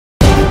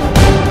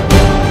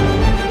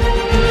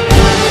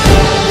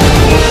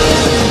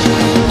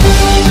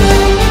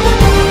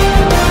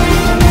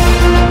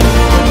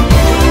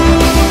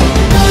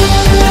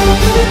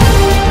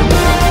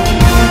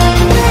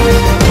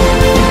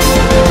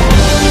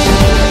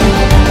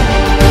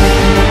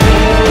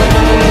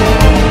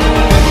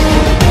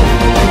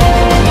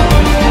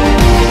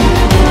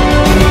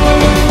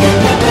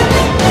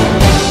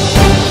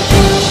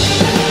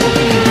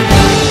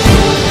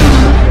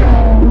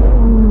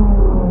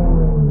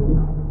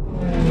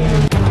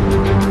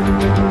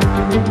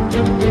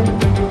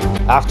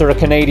After a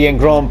Canadian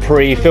Grand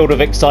Prix filled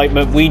with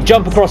excitement, we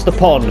jump across the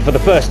pond for the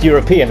first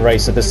European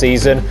race of the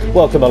season.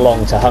 Welcome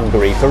along to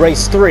Hungary for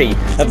race 3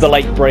 of the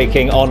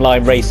late-breaking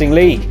online racing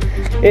league.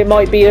 It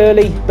might be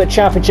early, but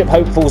championship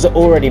hopefuls are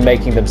already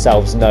making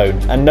themselves known,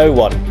 and no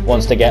one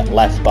wants to get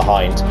left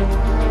behind.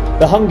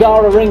 The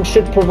Hungaroring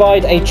should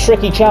provide a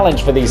tricky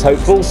challenge for these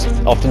hopefuls.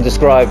 Often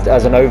described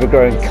as an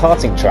overgrown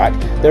karting track,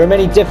 there are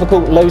many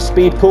difficult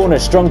low-speed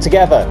corners strung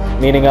together,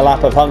 meaning a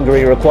lap of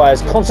Hungary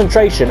requires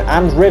concentration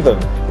and rhythm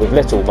with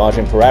little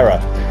margin for error.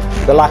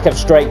 The lack of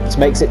straights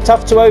makes it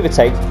tough to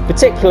overtake,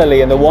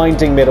 particularly in the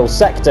winding middle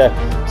sector,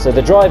 so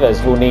the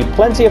drivers will need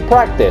plenty of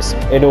practice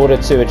in order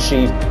to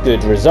achieve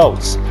good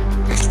results.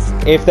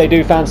 If they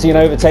do fancy an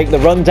overtake, the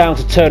run down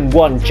to turn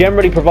 1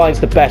 generally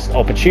provides the best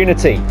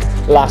opportunity.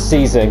 Last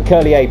season,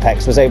 Curly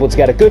Apex was able to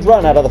get a good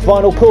run out of the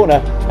final corner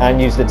and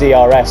use the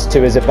DRS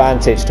to his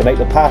advantage to make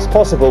the pass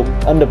possible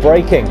under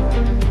braking.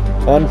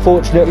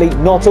 Unfortunately,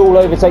 not all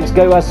overtakes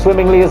go as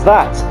swimmingly as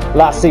that.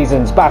 Last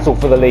season's battle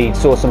for the lead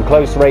saw some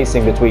close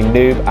racing between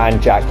Noob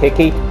and Jack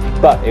Hicky,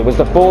 but it was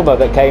the former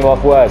that came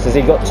off worse as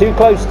he got too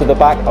close to the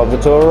back of the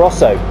Toro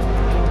Rosso.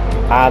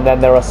 And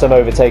then there are some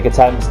overtake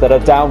attempts that are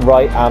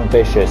downright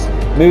ambitious.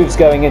 Moves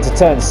going into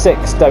turn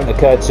 6 don't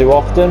occur too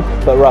often,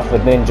 but Rufford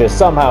Ninja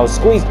somehow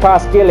squeezed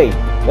past Gilly.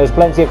 There was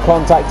plenty of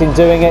contact in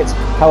doing it,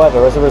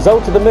 however, as a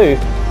result of the move,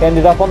 he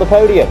ended up on the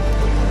podium.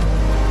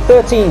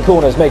 13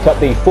 corners make up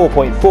the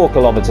 4.4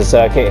 kilometre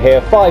circuit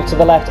here, 5 to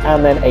the left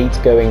and then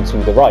 8 going to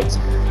the right.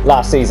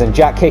 Last season,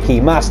 Jack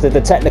Hicky mastered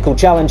the technical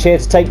challenge here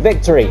to take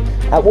victory.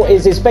 At what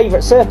is his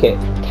favourite circuit?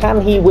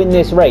 Can he win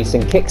this race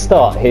and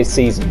kickstart his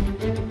season?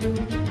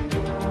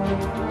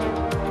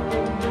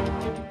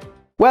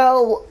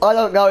 Well, I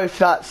don't know if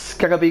that's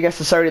going to be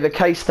necessarily the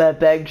case there,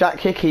 Ben. Jack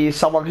Hicky is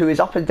someone who is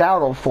up and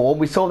down on form.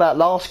 We saw that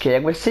last year,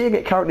 and we're seeing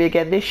it currently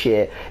again this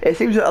year. It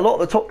seems that a lot of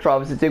the top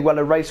drivers that did well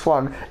in race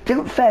 1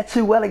 didn't fare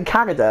too well in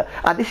Canada,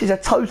 and this is a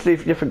totally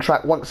different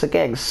track once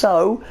again.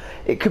 So,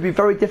 it could be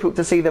very difficult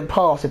to see them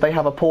pass if they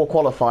have a poor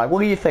qualifier. What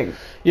do you think?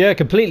 Yeah,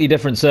 completely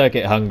different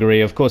circuit, Hungary.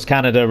 Of course,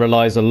 Canada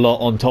relies a lot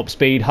on top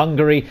speed.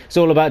 Hungary, it's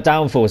all about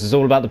downforce. It's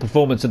all about the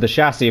performance of the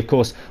chassis. Of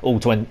course, all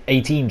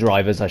 18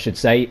 drivers, I should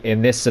say,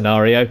 in this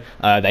scenario.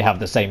 They have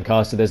the same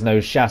car, so there's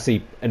no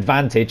chassis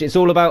advantage. It's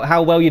all about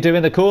how well you do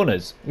in the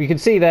corners. You can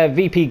see there,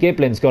 VP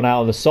Giblin's gone out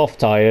on the soft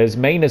tyres,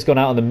 Mayner's gone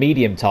out on the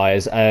medium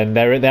tyres, and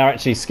they're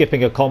actually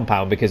skipping a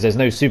compound because there's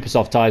no super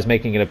soft tyres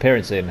making an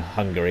appearance in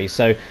Hungary.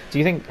 So do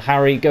you think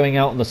Harry going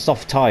out on the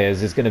soft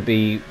tyres is going to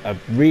be a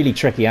really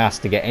tricky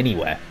ask to get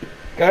anywhere?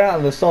 Going out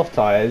on the soft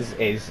tyres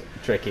is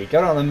tricky.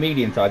 Going out on the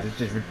medium tyres is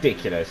just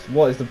ridiculous.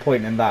 What is the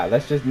point in that?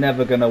 That's just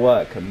never going to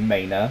work,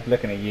 Mayner,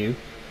 looking at you.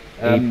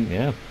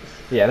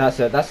 Yeah, that's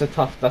a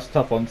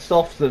tough one.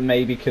 Soft that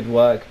maybe could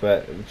work,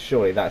 but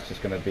surely that's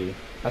going to be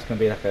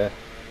like a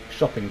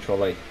shopping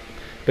trolley.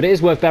 But it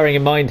is worth bearing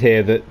in mind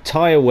here that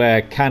tyre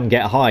wear can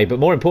get high, but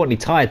more importantly,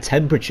 tyre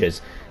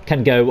temperatures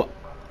can go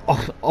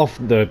off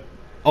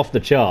the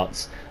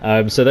charts.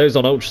 So those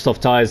on ultra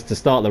soft tyres to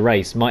start the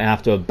race might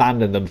have to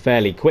abandon them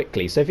fairly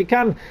quickly. So if you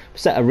can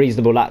set a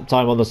reasonable lap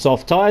time on the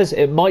soft tyres,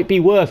 it might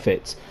be worth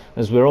it.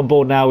 As we're on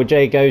board now with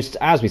Jay Ghost,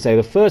 as we say,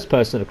 the first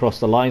person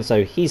across the line,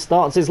 so he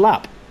starts his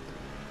lap.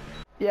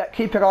 Yeah,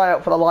 keep an eye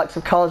out for the likes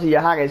of Kazi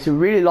Johannes, who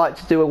really like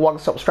to do a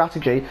one-stop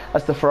strategy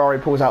as the Ferrari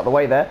pulls out the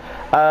way there.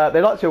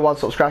 They like to do a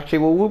one-stop strategy.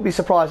 We wouldn't be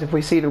surprised if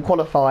we see them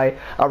qualify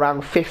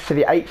around 5th to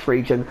the 8th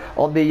region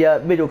on the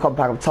middle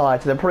compound tyre,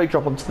 to then probably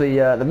drop onto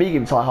the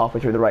medium tyre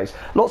halfway through the race.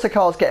 Lots of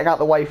cars getting out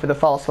the way for the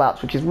fast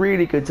laps, which is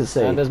really good to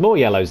see. And there's more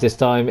yellows this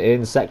time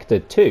in Sector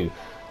 2.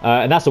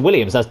 And that's a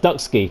Williams, that's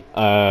Duxky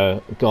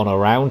gone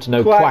around,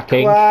 no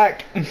quacking.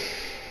 Quack!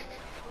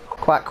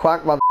 Quack,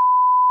 quack, mother.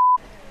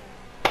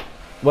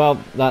 Well,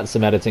 that's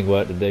some editing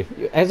work to do.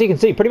 As you can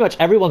see, pretty much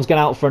everyone's gone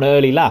out for an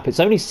early lap.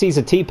 It's only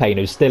Cesar T-Pain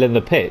who's still in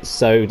the pits.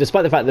 So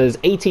despite the fact that there's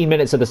 18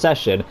 minutes of the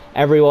session,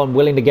 everyone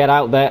willing to get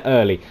out there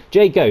early.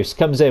 Jay Ghost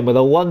comes in with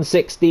a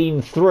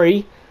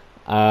 1:16.3.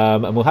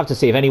 And we'll have to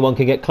see if anyone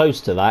can get close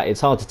to that.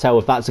 It's hard to tell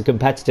if that's a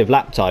competitive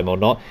lap time or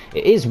not.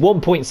 It is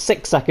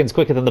 1.6 seconds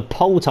quicker than the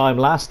pole time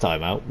last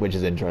time out, which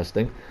is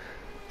interesting.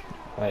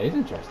 That is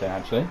interesting,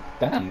 actually.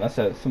 Damn, that's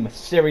some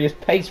serious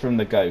pace from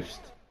the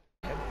Ghost.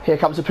 Here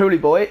comes the Pooley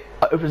boy,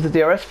 opens the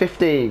DRS,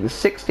 15,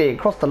 16,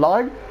 across the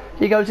line.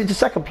 He goes into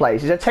second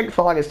place. He's a 10th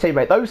behind his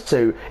teammate. Those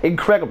two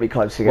incredibly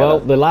close together. Well,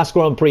 the last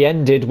Grand Prix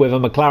ended with a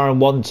McLaren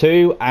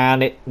 1-2,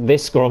 and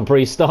this Grand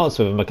Prix starts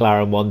with a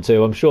McLaren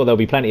 1-2. I'm sure there'll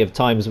be plenty of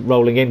times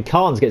rolling in.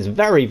 Carnes gets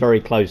very,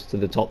 very close to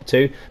the top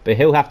 2, but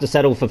he'll have to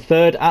settle for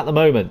 3rd at the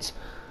moment.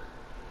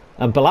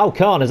 And Bilal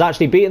Khan has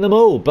actually beaten them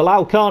all.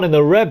 Bilal Khan in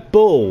the Red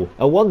Bull,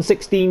 a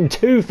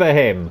 1:16.2 for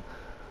him.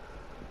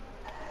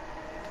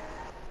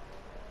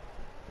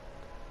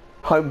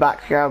 Home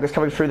back now, just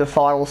coming through the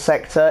final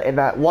sector in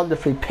that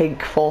wonderfully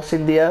pink Force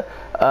India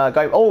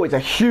It's a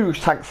huge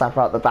tank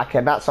snapper at the back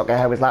end. That's not going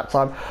to help his lap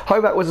time.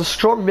 Hoback was a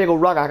strong middle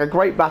runner, had a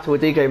great battle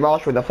with DJ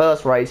Marshall in the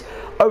first race,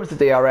 over to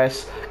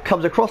DRS,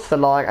 comes across the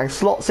line and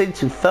slots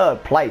into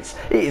 3rd place.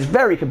 It is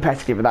very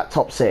competitive in that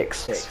top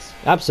 6.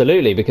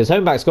 Absolutely, because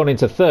Homeback's gone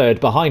into 3rd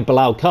behind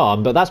Bilal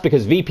Khan, but that's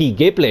because VP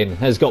Giblin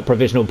has got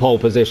provisional pole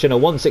position, a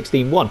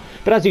 1:16.1.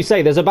 But as you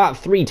say, there's about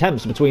 3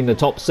 tenths between the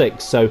top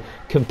 6, so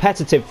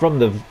competitive from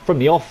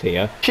the off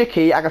here.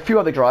 Hicky and a few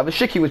other drivers.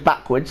 Hicky was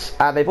backwards,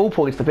 and they've all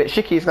pulled into the pit.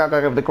 Hicky is now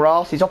going over the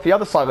grass. He's off the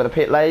other side of the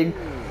pit lane.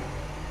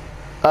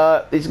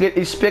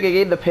 He's spinning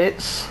in the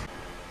pits.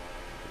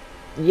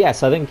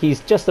 Yes, I think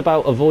he's just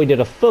about avoided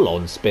a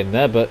full-on spin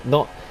there, but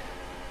not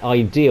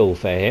ideal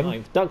for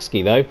him.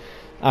 Duxky, though,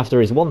 after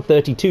his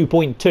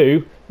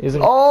 1:32.2,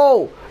 isn't...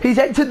 Oh! He's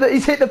hit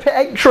the pit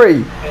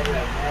entry!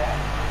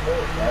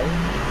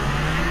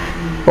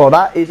 Well,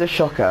 that is a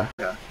shocker.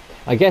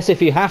 I guess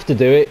if you have to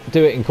do it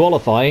in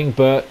qualifying,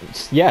 but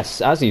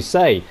yes, as you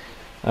say,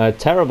 a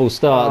terrible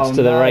start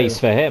to the race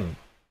for him.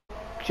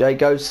 Jay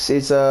Ghosts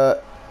is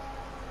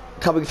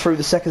coming through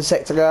the 2nd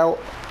sector now,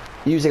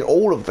 using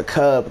all of the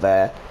curb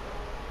there.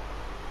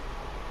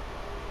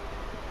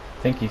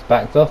 I think he's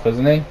backed off,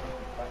 hasn't he?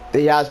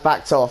 He has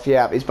backed off,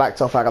 yeah, he's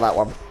backed off out of that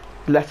one,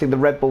 letting the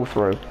Red Bull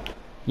through.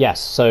 Yes,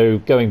 so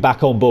going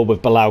back on board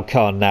with Bilal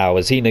Khan now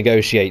as he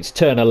negotiates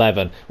turn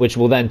 11, which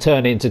will then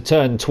turn into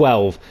turn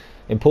 12.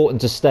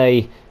 Important to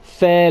stay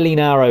fairly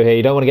narrow here.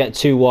 You don't want to get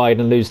too wide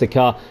and lose the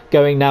car.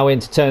 Going now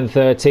into turn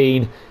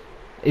 13.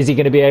 Is he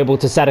going to be able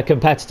to set a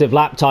competitive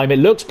lap time? It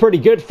looks pretty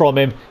good from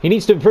him. He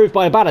needs to improve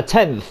by about a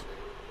 10th.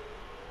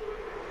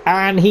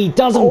 And he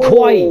doesn't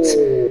quite.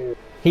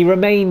 He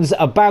remains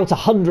about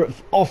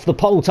 100th off the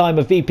pole time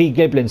of VP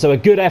Giblin. So a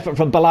good effort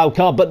from Bilal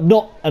Khan, but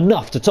not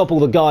enough to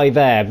topple the guy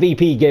there.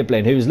 VP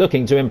Giblin, who's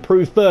looking to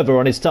improve further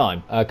on his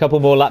time. A couple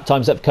more lap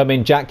times have come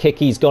in. Jack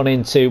Hickey's gone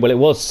into, well, it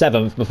was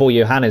 7th before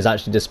Johannes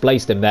actually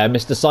displaced him there.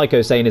 Mr.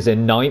 Psycho Sane is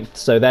in 9th,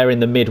 so they're in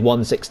the mid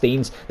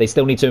 1:16s. They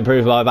still need to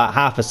improve by about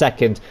half a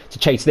second to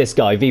chase this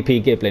guy, VP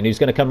Giblin, who's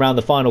going to come around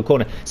the final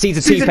corner.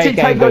 Caesar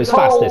T-Pain goes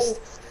fastest.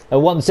 A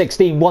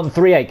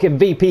 1:16.138. Can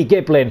VP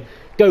Giblin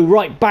go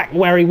right back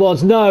where he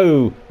was?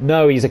 No,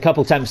 he's a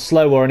couple tenths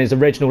slower on his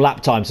original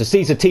lap time. So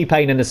Caesar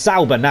T-Pain in the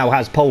Sauber now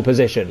has pole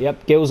position.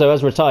 Yep, Gilzo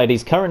has retired.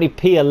 He's currently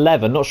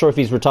P11. Not sure if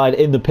he's retired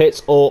in the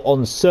pits or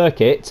on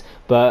circuit,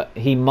 but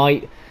he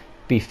might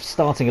be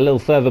starting a little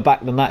further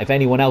back than that if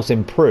anyone else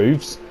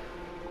improves.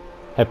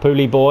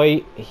 Hepuli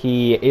boy,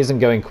 he isn't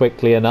going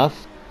quickly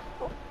enough.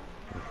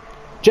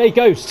 Jay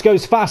Ghost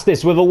goes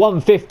fastest with a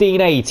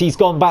 1:15.8. He's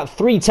gone about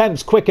 3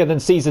 tenths quicker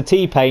than Caesar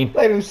T-Pain.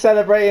 They've been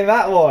celebrating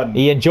that one.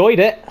 He enjoyed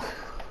it.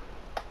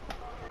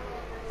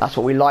 That's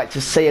what we like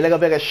to see, a little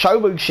bit of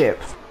showmanship.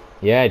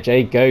 Yeah,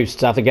 Jay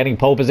Ghost, after getting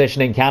pole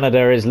position in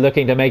Canada, is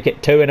looking to make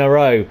it 2 in a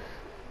row.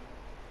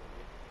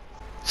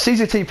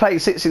 Caesar T-Pain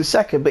sits in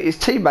 2nd, but his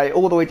teammate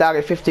all the way down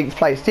in 15th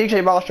place.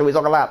 DJ Marshall is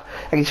on a lap,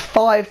 and he's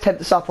 5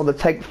 tenths up on the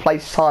 10th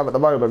place time at the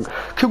moment.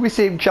 Could we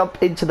see him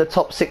jump into the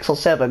top 6 or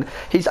 7?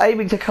 He's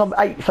aiming to come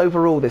 8th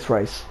overall this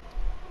race.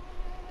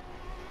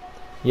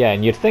 Yeah,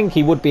 and you'd think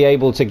he would be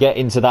able to get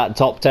into that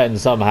top 10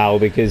 somehow,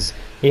 because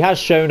he has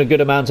shown a good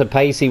amount of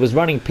pace. He was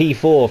running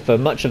P4 for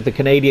much of the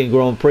Canadian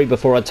Grand Prix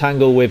before a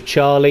tangle with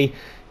Charlie.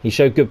 He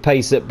showed good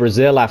pace at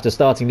Brazil after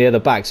starting near the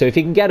back. So if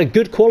he can get a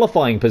good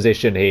qualifying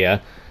position here,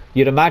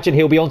 you'd imagine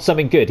he'll be on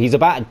something good. He's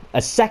about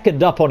a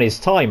second up on his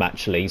time,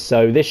 actually,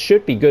 so this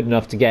should be good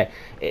enough to get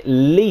at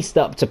least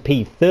up to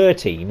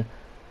P13.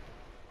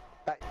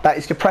 That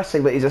is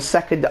depressing that he's a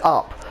second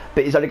up,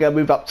 but he's only going to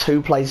move up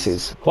 2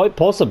 places. Quite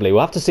possibly. We'll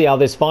have to see how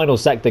this final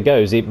sector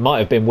goes. It might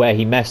have been where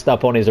he messed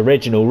up on his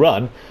original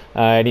run.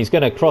 And he's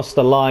going to cross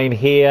the line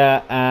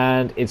here,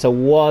 and it's a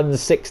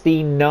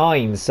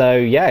 1:16.9. So,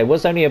 yeah, it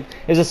was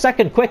a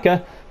second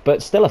quicker,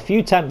 but still a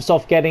few tenths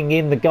off getting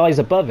in the guys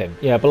above him.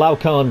 Yeah, Bilal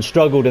Khan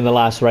struggled in the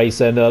last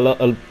race, and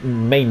a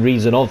main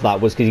reason of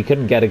that was because he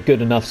couldn't get a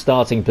good enough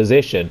starting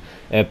position.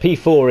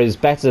 P4 is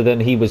better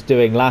than he was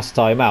doing last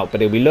time out, but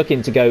he'll be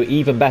looking to go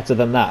even better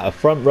than that. A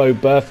front row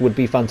berth would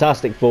be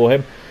fantastic for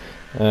him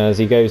as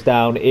he goes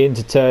down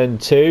into turn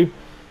 2.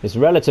 It's a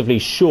relatively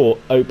short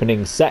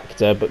opening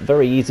sector, but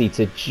very easy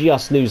to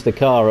just lose the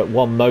car at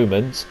one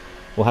moment.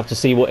 We'll have to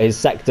see what his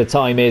sector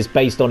time is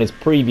based on his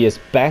previous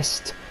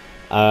best.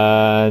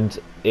 And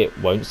it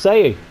won't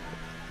say.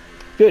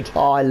 Good.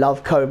 Oh, I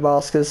love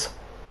Codemasters.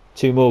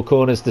 2 more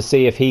corners to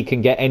see if he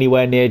can get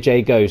anywhere near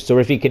Jay Ghost, or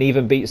if he can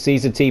even beat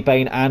Caesar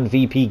T-Pain and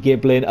VP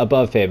Giblin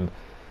above him.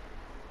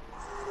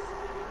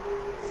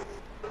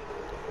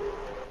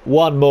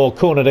 1 more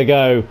corner to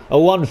go. A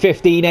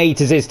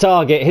 1:15.8 is his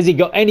target. Has he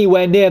got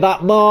anywhere near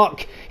that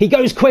mark? He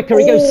goes quicker,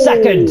 he goes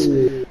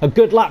second. A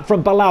good lap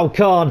from Bilal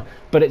Khan,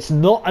 but it's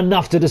not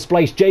enough to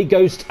displace Jay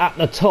Ghost at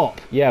the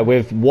top. Yeah,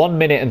 with 1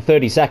 minute and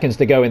 30 seconds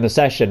to go in the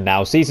session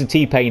now, Caesar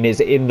T-Pain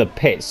is in the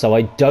pits, so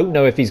I don't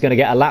know if he's going to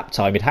get a lap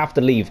time. He'd have to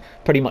leave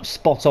pretty much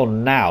spot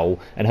on now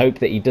and hope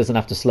that he doesn't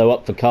have to slow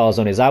up for cars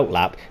on his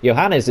outlap.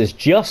 Johannes has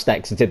just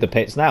exited the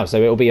pits now,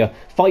 so it'll be a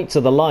fight to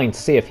the line to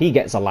see if he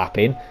gets a lap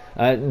in.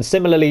 And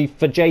similarly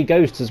for Jay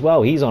Ghost as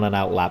well, he's on an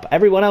outlap.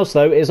 Everyone else,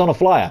 though, is on a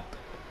flyer.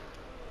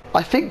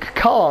 I think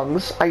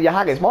Carnes and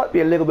Johannes might be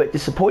a little bit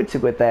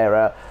disappointed with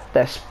their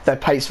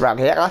pace around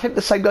here. And I think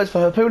the same goes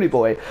for Hapuli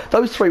Boy.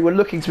 Those three were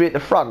looking to be at the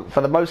front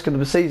for the most of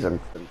the season.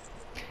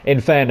 In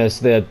fairness,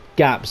 the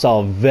gaps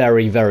are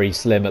very, very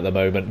slim at the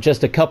moment.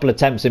 Just a couple of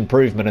attempts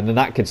improvement, and then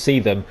that could see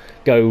them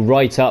go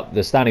right up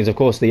the standings. Of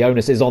course, the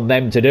onus is on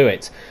them to do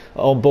it.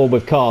 On board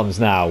with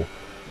Carnes now.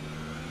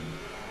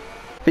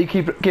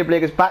 VP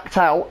Gibbling has backed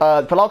out.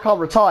 Bilal Khan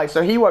retired,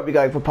 so he won't be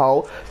going for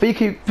pole.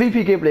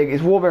 VP Gibbling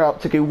is warming up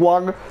to do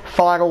one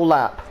final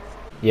lap.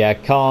 Yeah,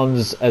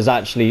 Carnes has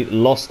actually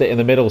lost it in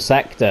the middle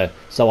sector,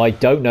 so I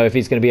don't know if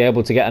he's going to be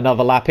able to get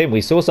another lap in.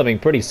 We saw something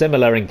pretty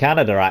similar in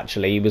Canada,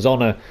 actually. He was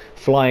on a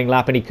flying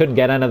lap and he couldn't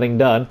get anything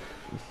done.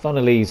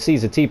 Funnily,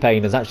 Caesar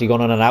T-Pain has actually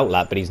gone on an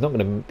outlap, but he's not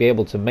going to be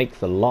able to make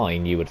the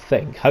line, you would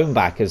think.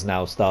 Homeback has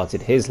now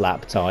started his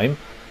lap time.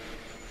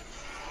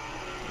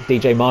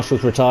 DJ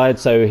Marshall's retired,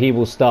 so he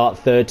will start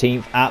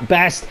 13th at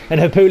best. And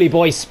Hapuli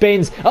Boy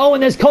spins. Oh,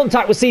 and there's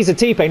contact with Caesar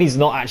T-Pain. He's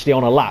not actually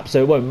on a lap,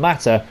 so it won't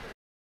matter.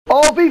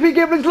 Oh, VP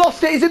Gibling's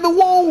lost it. He's in the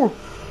wall.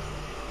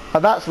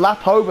 And that's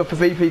lap over for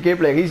VP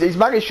Gibbling. He's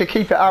managed to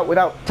keep it out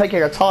without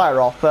taking a tyre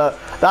off.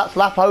 That's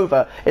lap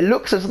over. It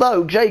looks as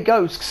though Jay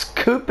Ghosts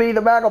could be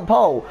the man on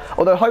pole.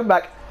 Although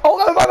Homeback... Oh,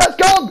 no, Homeback's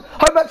gone!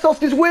 Homeback's lost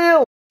his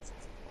wheel!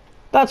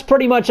 That's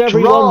pretty much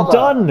everyone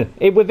done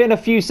within a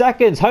few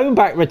seconds.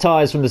 Homeback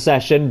retires from the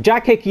session.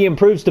 Jack Hicky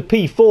improves to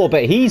P4,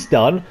 but he's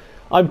done.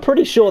 I'm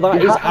pretty sure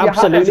that is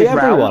absolutely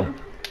everyone.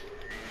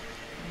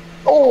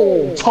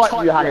 Oh, tight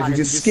Johannes. He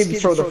just skimmed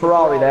through the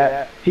Ferrari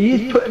there.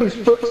 He is putting his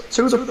foot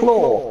to the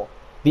floor.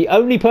 The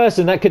only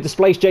person that could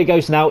displace Jay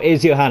Ghost now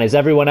is Johannes.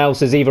 Everyone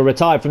else is either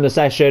retired from the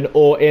session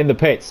or in the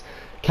pits.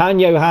 Can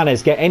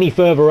Johannes get any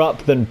further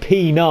up than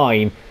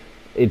P9?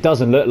 It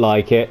doesn't look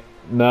like it.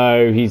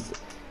 No, he's...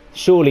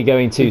 surely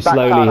going too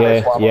slowly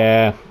here.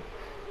 Yeah,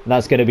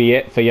 that's going to be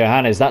it for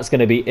Johannes. That's going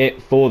to be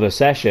it for the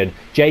session.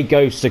 Jay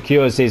Ghost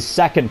secures his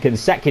second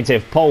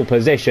consecutive pole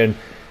position.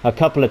 A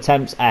couple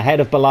attempts ahead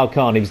of Bilal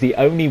Khan. He was the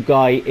only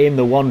guy in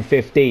the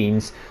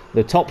 115s.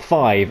 The top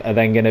five are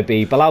then going to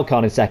be Bilal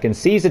Khan in second,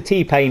 Caesar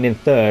T-Pain in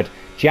third,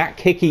 Jack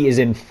Hicky is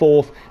in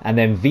fourth, and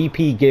then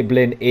VP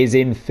Giblin is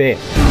in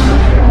fifth.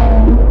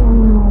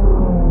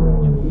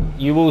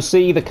 You will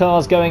see the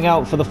cars going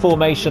out for the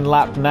formation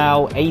lap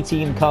now.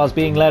 18 cars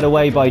being led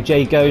away by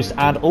Jay Ghost.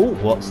 And, oh,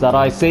 what's that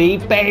I see?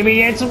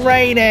 Baby, it's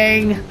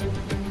raining!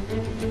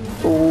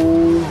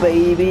 Oh,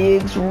 baby,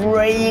 it's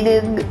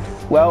raining.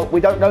 Well,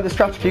 we don't know the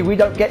strategy. We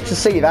don't get to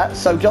see that.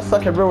 So just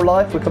like in real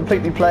life, we're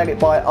completely playing it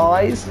by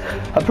eyes.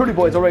 Hapuli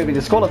Boy's already been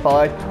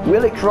disqualified.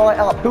 Will it dry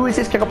up? Who is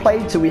this going to play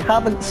into? We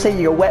haven't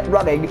seen a wet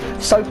running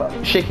so far.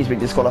 Shicky's been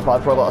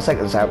disqualified for a lot of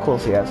seconds now. Of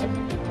course he has.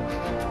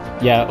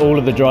 Yeah, all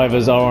of the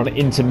drivers are on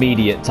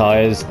intermediate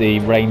tyres. The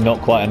rain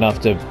not quite enough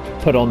to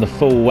put on the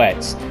full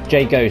wets.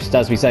 Jay Ghost,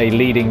 as we say,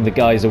 leading the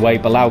guys away.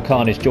 Bilal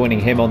Khan is joining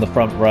him on the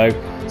front row.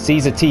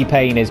 Caesar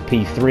T-Pain is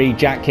P3.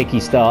 Jack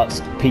Hicky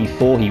starts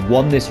P4. He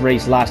won this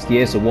race last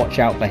year, so watch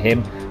out for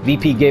him.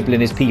 VP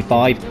Giblin is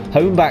P5.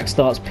 Homeback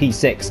starts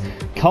P6.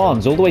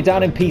 Khan's all the way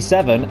down in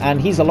P7,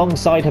 and he's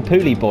alongside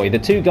Hapuli Boy. The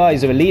two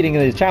guys who are leading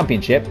in the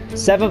championship,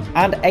 7th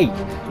and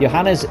 8th.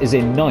 Johannes is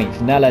in 9th.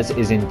 Neles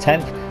is in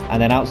 10th.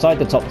 And then outside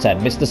the top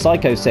 10, Mr.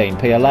 Psycho Sane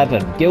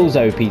P11,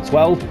 Gilzo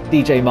P12,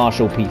 DJ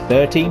Marshall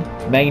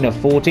P13, Maynard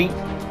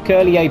 14th,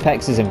 Curly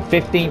Apex is in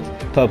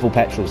 15th, Purple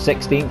Petrol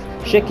 16th,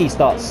 Shicky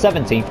starts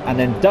 17th, and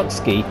then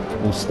Duxky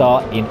will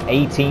start in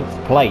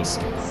 18th place.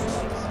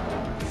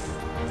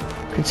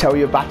 I can tell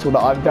you a battle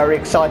that I'm very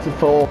excited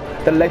for.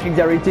 The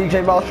legendary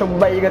DJ Marshall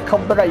Maynard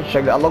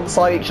combination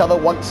alongside each other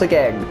once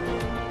again.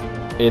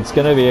 It's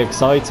going to be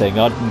exciting.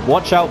 I'd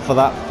watch out for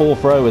that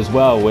fourth row as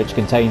well, which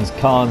contains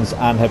Carnes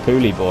and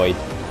Hapuli Boy.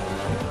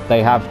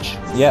 They have,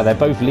 yeah, they're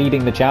both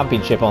leading the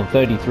championship on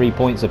 33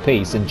 points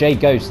apiece, and Jay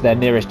Ghost, their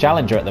nearest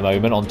challenger at the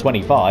moment on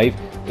 25,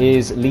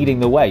 is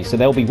leading the way. So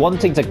they'll be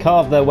wanting to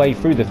carve their way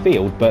through the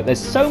field, but there's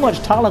so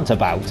much talent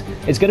about,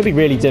 it's going to be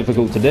really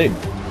difficult to do.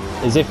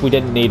 As if we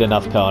didn't need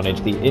enough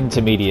carnage, the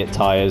intermediate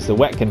tyres, the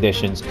wet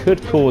conditions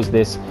could cause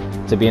this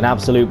to be an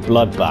absolute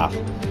bloodbath.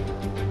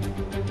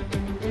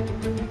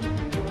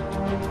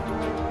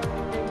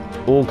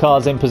 All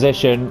cars in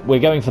position.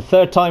 We're going for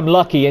third time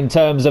lucky in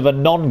terms of a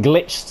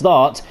non-glitch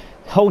start.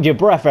 Hold your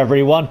breath,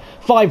 everyone.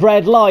 5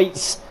 red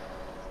lights.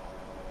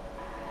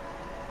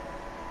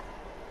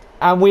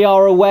 And we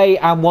are away,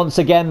 and once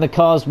again the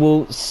cars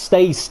will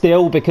stay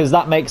still because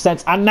that makes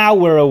sense. And now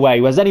we're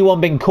away. Has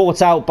anyone been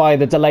caught out by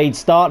the delayed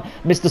start?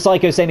 Mr.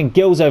 Psycho saying and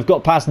Gilzo have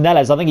got past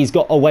Neles. I think he's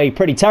got away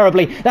pretty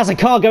terribly. That's a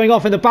car going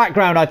off in the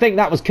background. I think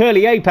that was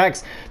Curly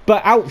Apex.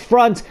 But out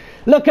front,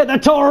 look at the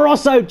Toro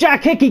Rosso.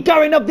 Jack Hicky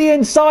going up the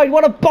inside.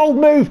 What a bold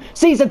move.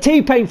 Caesar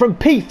T-Pain from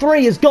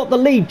P3 has got the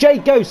lead. Jay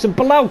Ghost and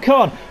Bilal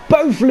Khan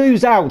both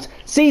lose out.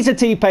 Caesar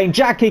T-Pain,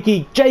 Jack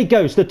Hicky, Jay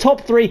Ghost, the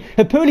top three.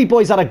 Hapuli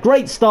Boy's had a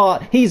great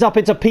start. He's up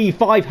into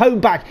P5.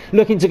 Homeback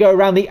looking to go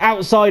around the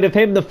outside of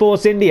him, the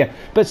Force India.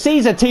 But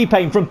Caesar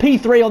T-Pain from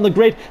P3 on the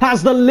grid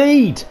has the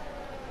lead.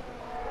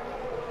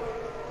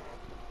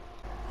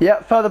 Yeah,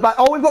 further back.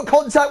 Oh, we've got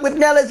contact with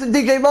Neles and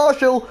DJ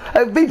Marshall.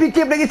 VP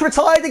Gibling is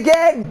retired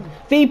again.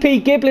 VP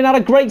Giblin had a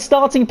great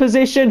starting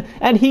position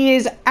and he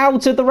is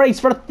out of the race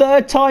for a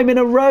third time in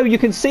a row. You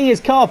can see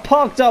his car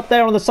parked up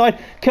there on the side.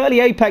 Curly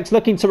Apex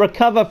looking to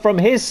recover from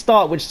his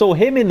start, which saw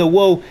him in the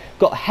wall.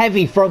 Got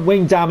heavy front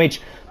wing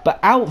damage. But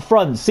out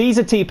front,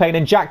 Caesar T-Pain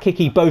and Jack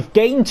Hicky both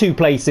gain 2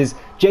 places.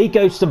 Jay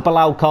Ghost and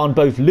Bilal Khan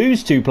both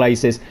lose 2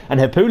 places. And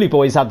Hapuli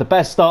Boy's had the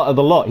best start of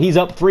the lot. He's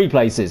up 3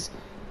 places.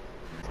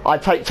 I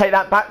take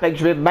that back,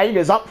 Benjamin.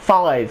 Maynard's up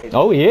 5.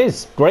 Oh, he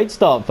is. Great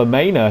start for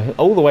Maynard.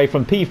 All the way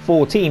from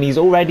P14. He's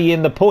already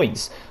in the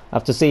points.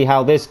 Have to see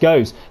how this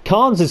goes.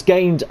 Carnes has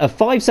gained a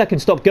 5-second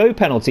stop-go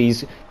penalty.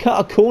 He's cut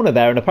a corner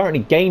there and apparently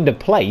gained a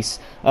place.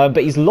 But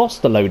he's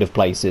lost a load of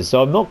places.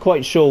 So I'm not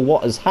quite sure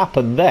what has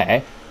happened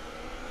there.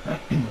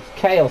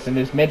 Chaos in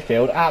this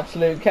midfield.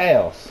 Absolute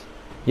chaos.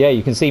 Yeah,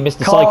 you can see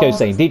Mr. Psycho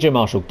saying, DJ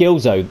Marshall,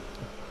 Gilzo.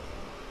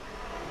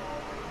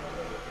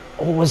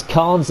 Oh, was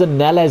Carnes and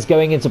Neles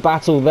going into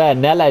battle there?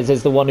 Neles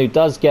is the one who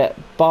does get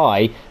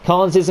by.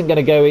 Carnes isn't going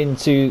to go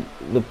into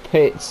the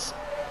pits.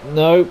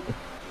 No.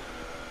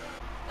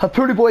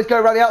 Hapuli Boy's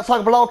going around the outside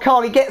of Bilal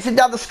Khan. He gets him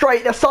down the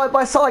straight. They're side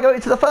by side going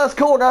into the first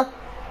corner.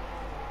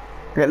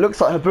 It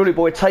looks like Hapuli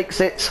Boy takes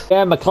it.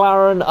 Yeah,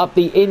 McLaren up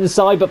the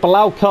inside, but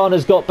Bilal Khan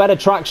has got better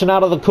traction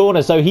out of the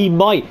corner, so he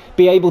might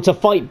be able to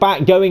fight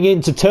back going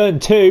into turn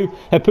 2.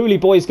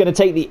 Hapuli Boy's going to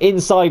take the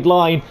inside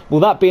line.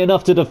 Will that be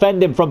enough to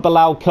defend him from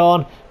Bilal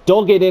Khan?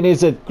 Dogged in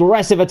his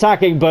aggressive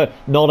attacking, but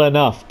not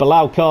enough.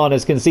 Bilal Khan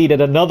has conceded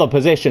another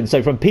position,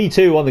 so from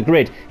P2 on the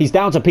grid, he's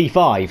down to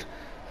P5.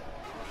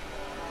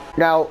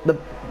 Now, the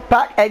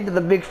back end of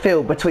the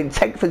midfield between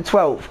 10th and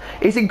 12th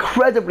is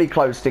incredibly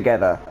close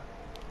together.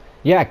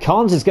 Yeah,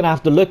 Carnes is going to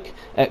have to look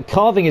at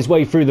carving his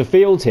way through the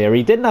field here.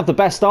 He didn't have the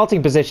best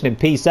starting position in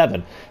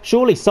P7.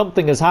 Surely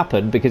something has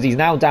happened because he's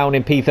now down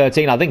in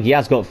P13. I think he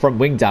has got front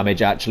wing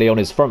damage actually on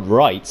his front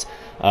right.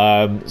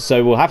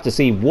 So we'll have to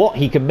see what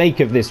he can make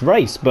of this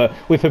race. But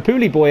with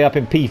Hapuli Boy up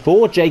in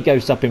P4, Jay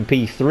Ghost up in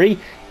P3,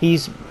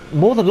 he's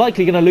more than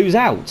likely going to lose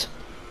out.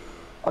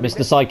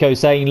 Mr. Psycho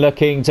saying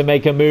looking to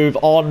make a move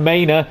on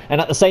Maynard, and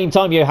at the same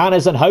time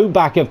Johannes and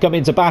Homeback have come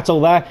into battle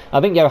there.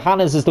 I think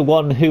Johannes is the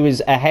one who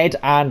is ahead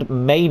and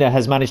Maynard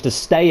has managed to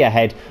stay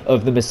ahead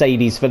of the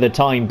Mercedes for the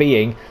time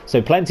being,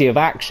 so plenty of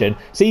action.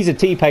 Caesar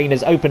T-Pain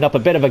has opened up a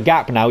bit of a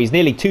gap now. He's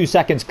nearly 2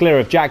 seconds clear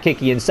of Jack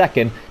Hicky in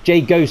second.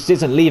 Jay Ghost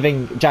isn't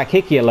leaving Jack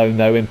Hicky alone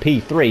though in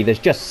P3. There's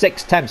just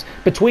 6 temps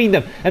between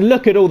them, and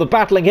look at all the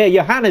battling here.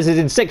 Johannes is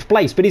in 6th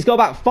place, but he's got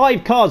about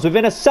 5 cars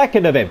within a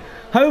second of him.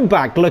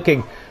 Homeback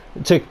looking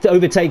to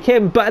overtake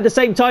him, but at the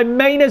same time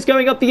Maynard's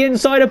going up the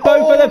inside of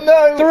both of them.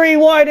 No. 3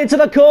 wide into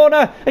the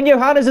corner, and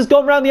Johannes has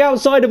gone round the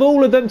outside of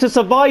all of them to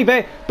survive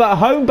it, but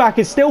Homeback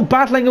is still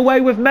battling away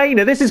with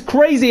Maynard. This is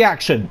crazy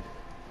action.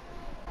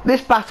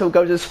 This battle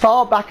goes as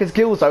far back as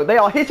Gilzo. They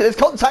are hitting. There's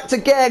contact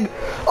again.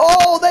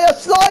 Oh, they are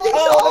sliding.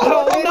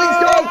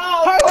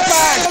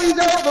 He's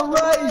out of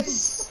the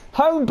race.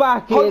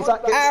 Homeback is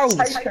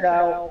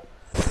out.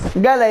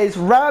 Neles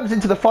rams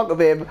into the front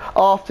of him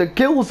after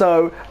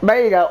Gilzo,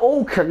 Maynard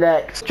all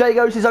connect. Jay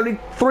Ghost is only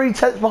 3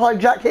 tenths behind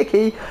Jack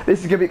Hicky. This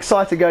is going to be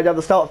exciting going down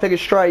the start figure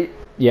straight.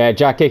 Yeah,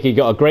 Jack Hicky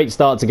got a great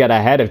start to get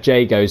ahead of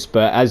Jay Ghost,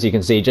 but as you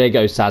can see, Jay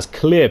Ghost has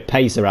clear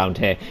pace around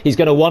here. He's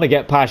going to want to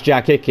get past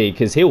Jack Hicky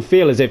because he'll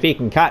feel as if he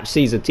can catch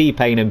Caesar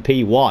T-Pain in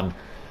P1.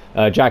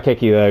 Jack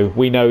Hicky, though,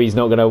 we know he's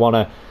not going to want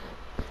to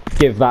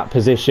give that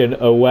position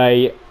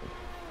away.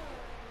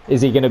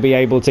 Is he going to be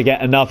able to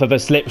get enough of a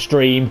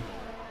slipstream?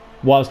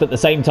 Whilst at the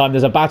same time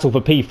there's a battle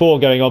for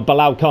P4 going on.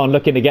 Bilal Khan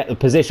looking to get the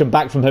position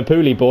back from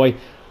Hapuli Boy.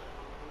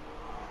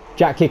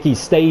 Jack Hicky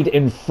stayed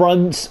in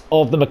front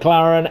of the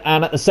McLaren,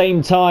 and at the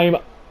same time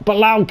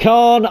Bilal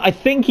Khan, I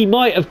think he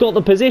might have got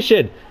the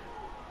position.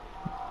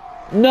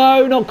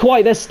 No, not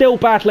quite. They're still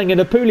battling, and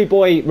Hapuli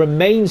Boy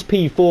remains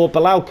P4.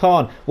 Bilal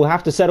Khan will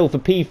have to settle for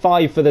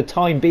P5 for the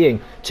time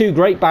being. 2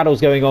 great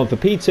battles going on for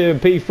P2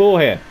 and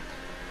P4 here.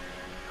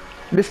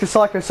 Mr.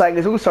 Psycho saying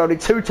there's also only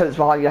 2 tenths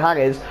behind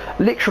Johannes,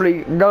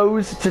 literally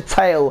nose to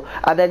tail,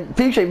 and then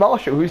DJ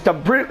Marshall, who's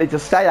done brilliantly to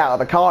stay out of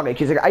the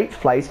carnage, is in 8th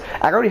place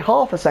and only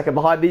half a second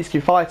behind these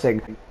 2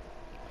 fighting.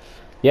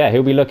 Yeah,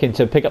 he'll be looking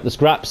to pick up the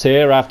scraps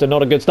here after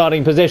not a good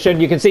starting position.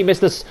 You can see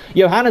Mr.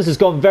 Johannes has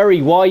gone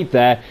very wide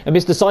there, and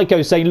Mr.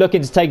 Psycho saying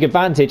looking to take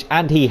advantage,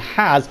 and he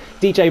has.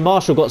 DJ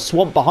Marshall got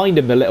swamped behind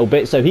him a little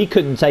bit, so he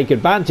couldn't take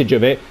advantage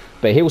of it.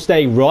 but he'll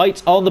stay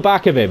right on the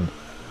back of him.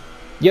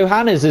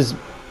 Johannes is...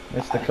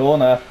 Missed the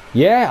corner.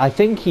 Yeah, I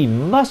think he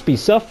must be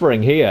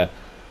suffering here.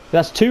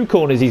 That's 2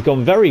 corners he's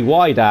gone very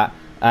wide at.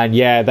 And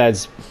yeah,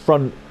 there's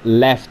front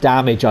left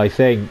damage, I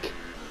think.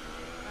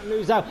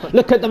 Lose out.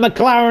 Look at the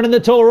McLaren and the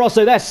Toro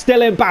Rosso. They're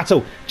still in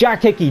battle.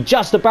 Jack Hicky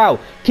just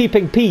about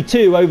keeping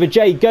P2 over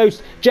Jay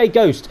Ghost. Jay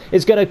Ghost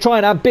is going to try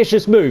an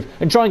ambitious move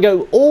and try and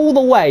go all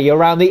the way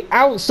around the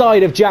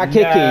outside of Jack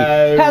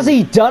Hicky. Has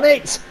he done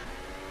it?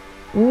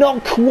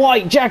 Not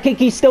quite. Jack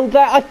Hickey's still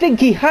there. I think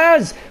he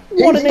has.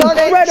 What an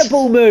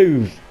incredible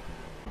move.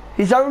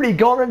 He's only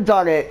gone and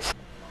done it.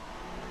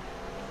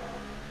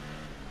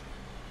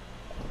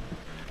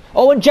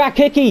 Oh, and Jack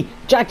Hicky.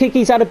 Jack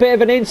Hickey's had a bit of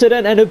an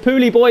incident, and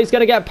Hapuli Boy is going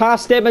to get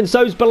past him, and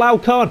so's Bilal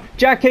Khan.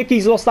 Jack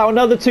Hickey's lost out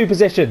another 2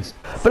 positions.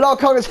 Bilal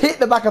Khan has hit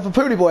the back of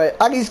Hapuli Boy,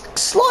 and he's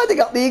sliding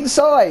up the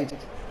inside.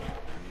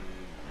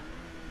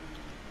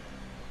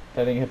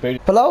 I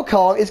think Bilal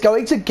Khan is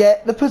going to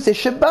get the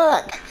position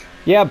back.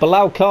 Yeah,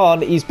 Bilal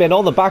Khan, he's been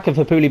on the back of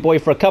Hapuli Boy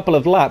for a couple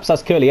of laps.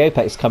 That's Curly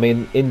Apex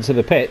coming into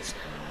the pits.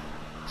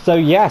 So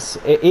yes,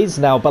 it is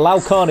now Bilal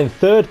Khan in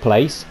 3rd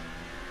place.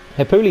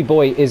 Hapuli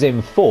Boy is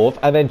in 4th,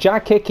 and then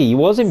Jack Hickey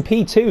was in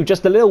P2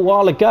 just a little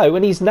while ago,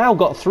 and he's now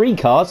got 3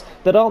 cars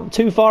that aren't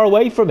too far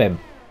away from him.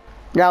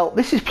 Now,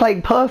 this is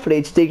playing perfectly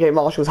into DJ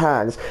Marshall's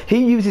hands.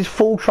 He uses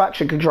full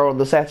traction control on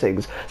the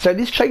settings, so in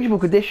these changeable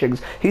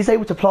conditions, he's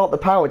able to plant the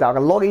power down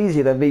a lot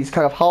easier than these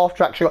kind of half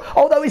traction.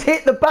 Oh no, he's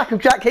hit the back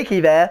of Jack Hickey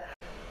there.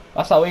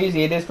 That's how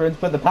easy it is for him to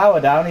put the power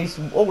down. He's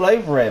all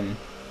over him.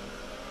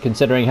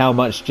 Considering how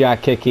much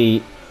Jack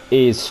Hickey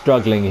is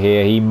struggling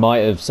here, he might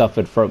have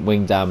suffered front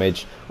wing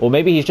damage, or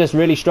maybe he's just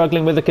really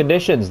struggling with the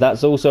conditions.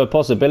 That's also a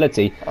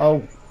possibility.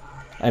 Oh,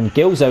 and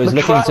Gilzo is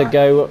looking to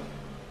go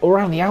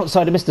around the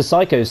outside of Mr.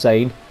 Psycho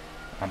Sane.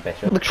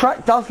 Ambitious. The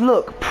track does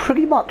look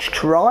pretty much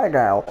dry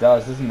now. It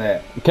does, doesn't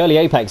it? Curly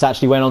Apex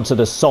actually went onto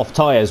the soft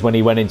tyres when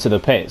he went into the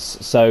pits,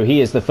 so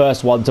he is the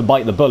first one to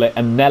bite the bullet,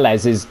 and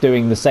Neles is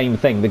doing the same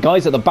thing. The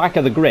guys at the back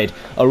of the grid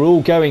are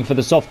all going for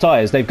the soft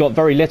tyres. They've got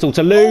very little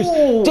to lose.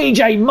 Oh.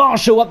 DJ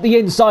Marshall up the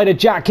inside of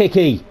Jack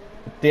Hickey.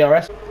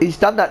 DRS. He's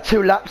done that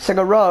 2 laps in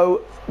a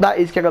row. That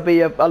is going to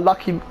be a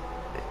lucky...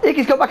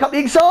 Hickey's got back up the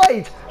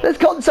inside. There's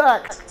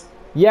contact.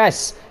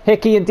 Yes,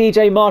 Hickey and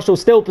DJ Marshall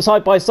still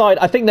side by side.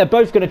 I think they're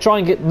both going to try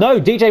and get...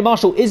 No, DJ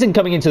Marshall isn't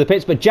coming into the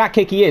pits, but Jack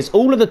Hickey is.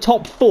 All of the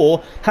top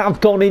 4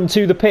 have gone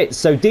into the pits.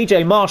 So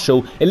DJ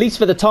Marshall, at least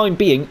for the time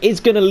being,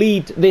 is going to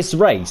lead this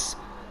race.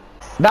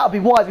 That'll be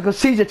why, because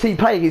Caesar T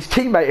playing his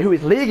teammate who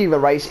is leading the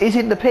race is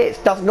in the pits,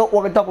 does not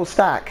want a double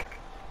stack.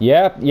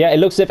 Yeah, it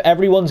looks as if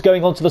everyone's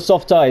going onto the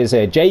soft tyres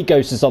here. Jay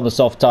Ghost is on the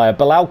soft tyre.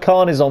 Bilal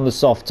Khan is on the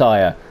soft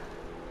tyre.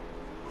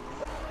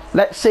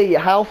 Let's see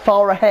how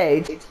far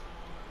ahead...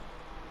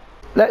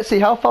 Let's see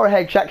how far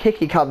ahead Jack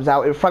Hickey comes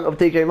out in front of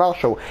DJ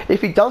Marshall. If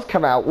he does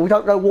come out, we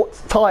don't know what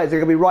tyres are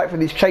going to be right for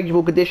these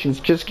changeable conditions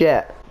just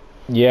yet.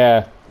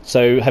 Yeah,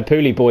 so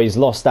Hapuli Boy's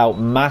lost out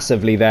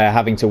massively there,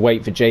 having to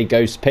wait for Jay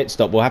Ghost's pit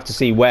stop. We'll have to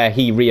see where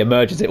he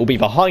re-emerges. It will be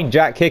behind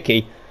Jack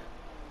Hickey.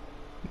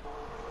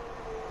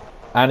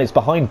 And it's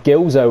behind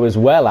Gilzo as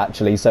well,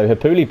 actually. So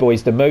Hapuli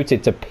Boy's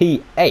demoted to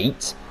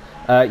P8.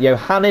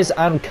 Johannes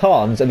and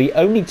Carnes are the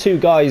only 2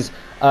 guys...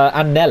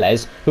 and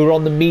Neles, who are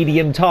on the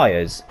medium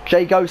tyres.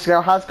 Jay Ghost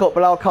now has got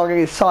Bilal Khan in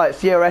his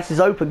sights. DRS is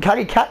open. Can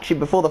he catch him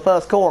before the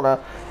first corner?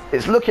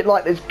 It's looking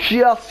like there's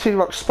just too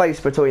much space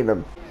between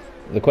them.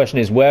 The question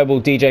is, where will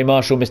DJ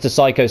Marshall, Mr.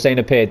 Psycho Sane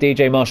appear?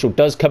 DJ Marshall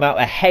does come out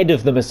ahead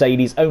of the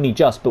Mercedes, only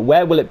just, but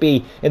where will it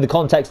be in the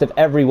context of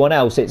everyone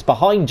else? It's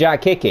behind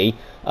Jack Hickey,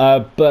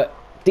 but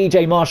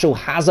DJ Marshall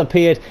has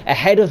appeared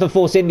ahead of the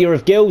Force India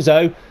of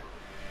Gilzo.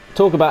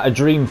 Talk about a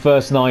dream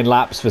first 9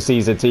 laps for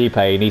Caesar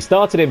T-Pain. He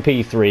started in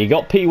P3,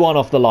 got P1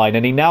 off the line,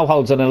 and he now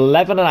holds an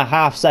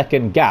 11.5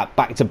 second gap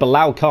back to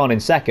Bilal Khan in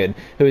second,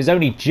 who is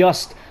only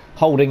just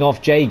holding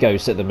off Jay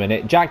Ghost at the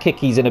minute. Jack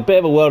Hickey's in a bit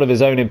of a world of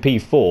his own in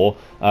P4,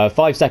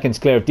 5 seconds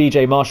clear of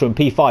DJ Marshall in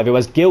P5, who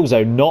has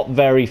Gilzo not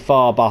very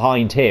far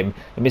behind him,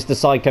 and Mr.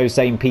 Psycho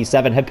Sane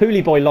P7.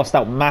 Hapuli Boy lost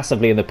out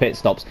massively in the pit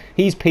stops.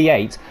 He's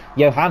P8.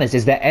 Johannes,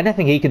 is there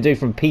anything he can do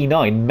from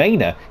P9?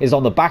 Maynard is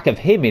on the back of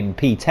him in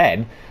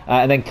P10,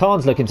 and then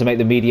Khan's looking to make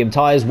the medium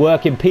tyres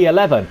work in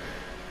P11.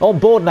 On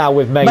board now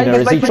with Maynard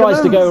as he tries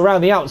to go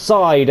around the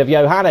outside of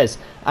Johannes.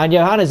 And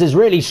Johannes is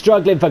really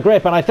struggling for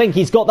grip, and I think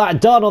he's got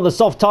that done on the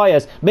soft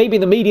tyres. Maybe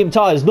the medium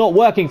tyres not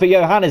working for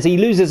Johannes. He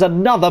loses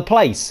another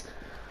place.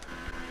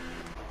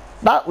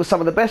 That was some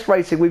of the best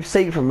racing we've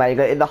seen from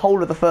Maynard in the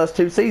whole of the first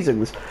 2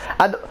 seasons.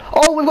 And,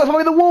 oh, we've got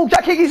someone in the wall.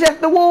 Jack Hickey's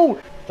left the wall.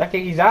 Jack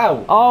Hickey's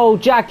out. Oh,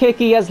 Jack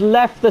Hickey has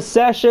left the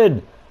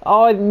session.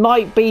 Oh, it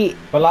might be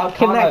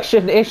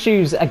connection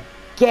issues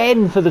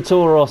again for the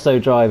Toro Rosso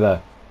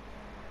driver.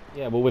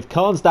 Yeah, well, with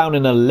Carnes down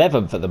in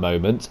 11th at the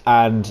moment,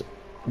 and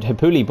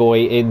Hapuli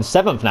Boy in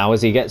 7th now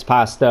as he gets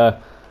past... and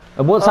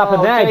what's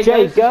happened there?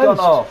 Jay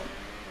Ghost.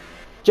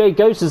 Jay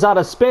Ghost has had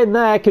a spin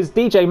there because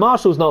DJ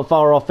Marshall's not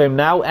far off him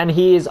now, and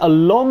he is a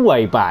long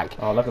way back.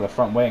 Oh, look at the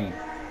front wing.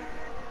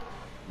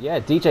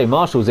 Yeah, DJ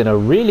Marshall's in a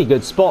really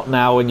good spot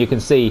now, and you can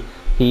see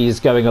He's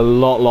going a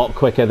lot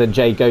quicker than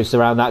Jay Ghost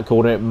around that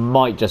corner. It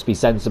might just be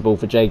sensible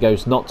for Jay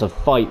Ghost not to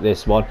fight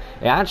this one.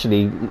 It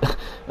actually,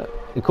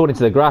 according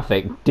to the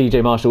graphic,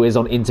 DJ Marshall is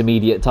on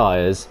intermediate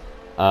tyres.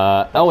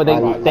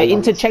 They're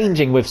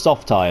interchanging with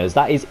soft tyres.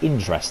 That is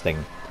interesting.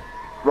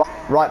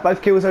 Right,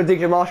 both Gilzo and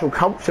DJ Marshall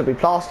comfortably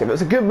past him. It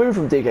was a good move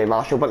from DJ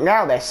Marshall, but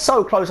now they're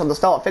so close on the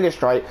start-finish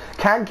straight.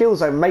 Can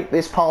Gilzo make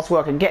this pass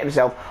work and get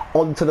himself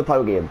onto the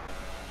podium?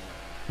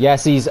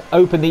 Yes, he's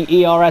opened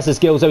the ERS as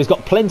Gilzo. He's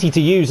got plenty to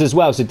use as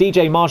well, so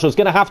DJ Marshall's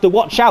going to have to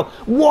watch out.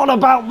 What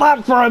about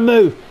that for a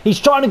move? He's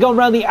trying to go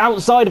around the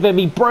outside of him.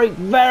 He broke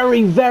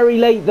very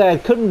late there.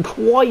 Couldn't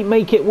quite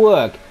make it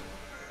work.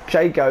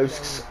 Jay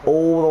Ghosts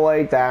all the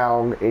way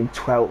down in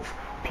 12th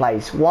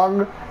place.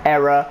 One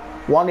error,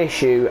 one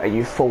issue, and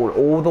you fall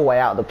all the way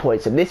out of the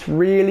points. And this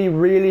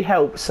really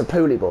helps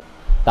Hapuli Boy.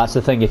 That's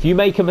the thing. If you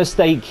make a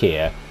mistake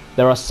here,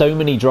 there are so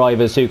many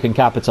drivers who can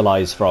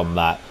capitalise from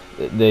that.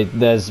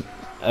 There's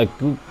a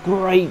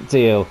great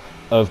deal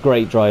of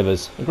great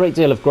drivers. A great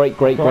deal of great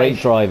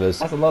drivers.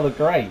 That's a lot of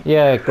great.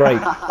 Yeah,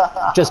 great.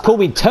 Just call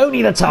me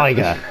Tony the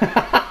Tiger.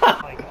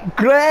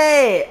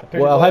 Great!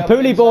 Well,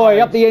 Hapuli Boy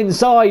up the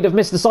inside of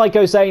Mr.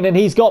 Psycho Sane, and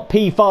he's got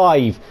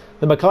P5.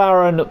 The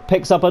McLaren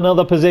picks up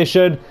another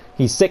position.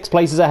 He's 6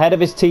 places ahead of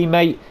his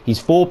teammate. He's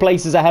 4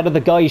 places ahead of the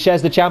guy he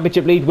shares the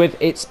championship lead with.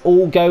 It's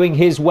all going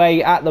his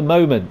way at the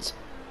moment.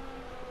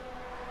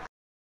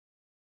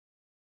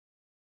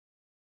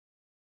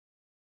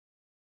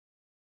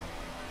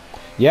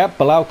 Yep,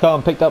 Bilal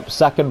Khan picked up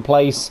 2nd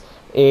place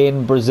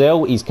in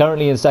Brazil. He's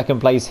currently in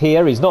 2nd place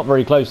here. He's not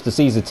very close to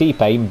Caesar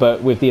T-Pain,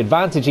 but with the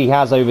advantage he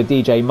has over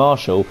DJ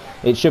Marshall,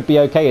 it should be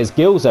okay as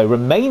Gilzo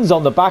remains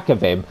on the back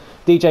of him.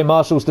 DJ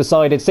Marshall's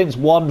decided since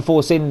one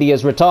Force Indy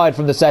has retired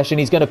from the session,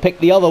 he's going to pick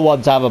the other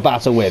one to have a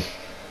battle with.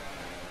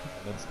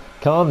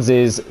 Carnes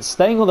is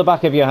staying on the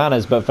back of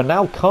Johannes, but for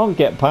now can't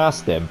get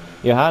past him.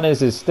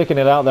 Johannes is sticking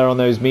it out there on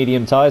those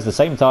medium tyres, the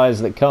same tyres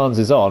that Carnes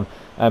is on,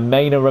 and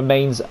Maynard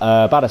remains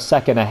about a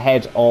second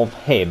ahead of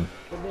him.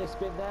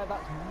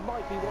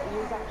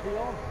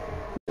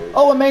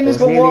 Oh, and Maynard's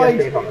gone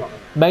wide.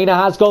 Maynard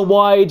has gone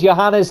wide.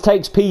 Johannes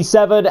takes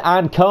P7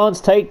 and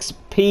Carnes takes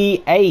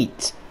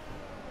P8.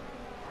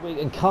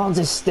 And Carnes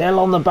is still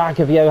on the back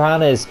of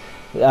Johannes.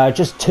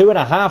 Just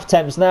 2.5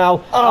 temps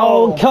now.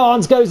 Oh,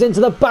 Carnes goes into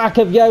the back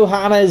of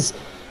Johannes.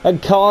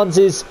 And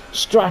Carnes'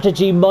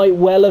 strategy might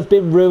well have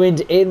been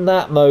ruined in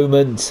that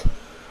moment.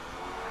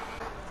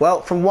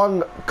 Well, from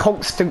one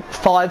constant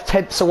 5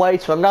 tenths away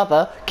to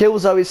another,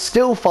 Gilzo is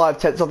still 5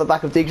 tenths on the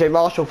back of DJ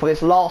Marshall for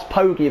this last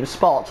podium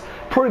spot.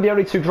 Probably the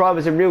only 2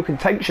 drivers in real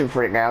contention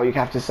for it now, you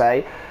have to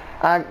say.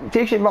 And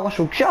DJ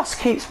Marshall just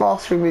keeps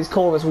mastering these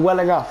corners well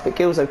enough that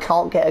Gilzo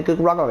can't get a good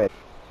run on it.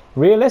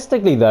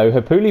 Realistically though,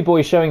 Hapuli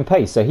Boy showing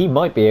pace, so he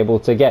might be able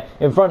to get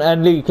in front,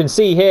 and you can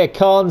see here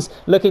Carnes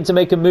looking to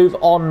make a move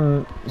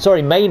on,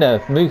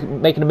 Maynard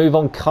making a move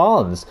on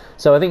Carnes.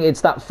 So I think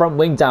it's that front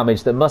wing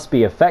damage that must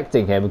be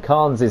affecting him.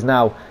 Carnes is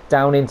now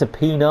down into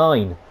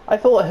P9. I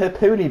thought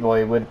Hapuli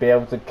Boy would be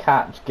able to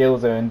catch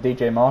Gilzo and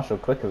DJ Marshall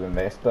quicker than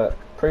this, but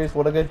proves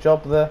what a good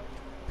job the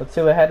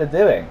 2 ahead are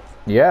doing.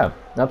 Yeah,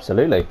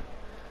 absolutely.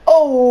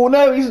 Oh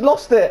no, he's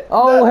lost it.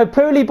 Oh, no.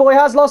 Hapuli Boy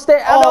has lost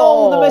it. And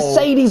the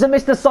Mercedes and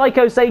Mr.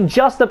 Psycho Sane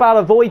just about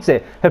avoids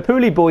it.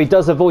 Hapuli Boy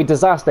does avoid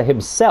disaster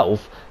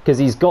himself because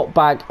he's got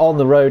back on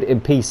the road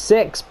in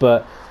P6,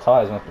 but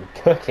tyres must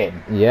be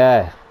cooking.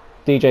 Yeah.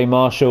 DJ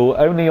Marshall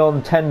only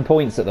on 10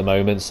 points at the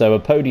moment, so a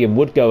podium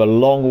would go a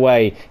long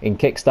way in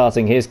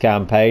kickstarting his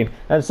campaign.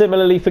 And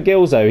similarly for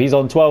Gilzo, he's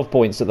on 12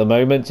 points at the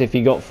moment. If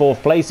he got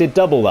 4th place, he'd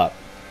double that.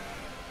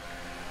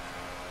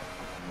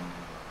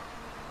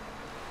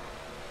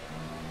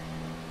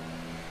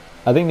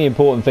 I think the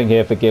important thing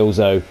here for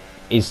Gilzo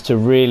is to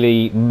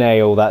really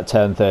nail that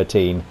turn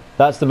 13.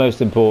 That's the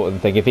most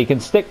important thing. If he can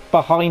stick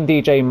behind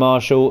DJ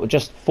Marshall,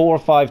 just 4 or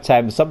 5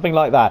 temps, something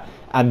like that,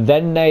 and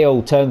then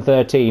nail turn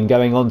 13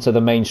 going onto the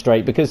main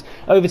straight, because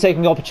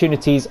overtaking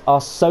opportunities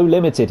are so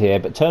limited here,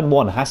 but turn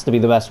 1 has to be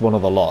the best one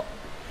of the lot.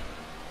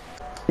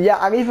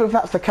 Yeah, and even if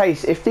that's the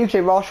case, if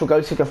DJ Marshall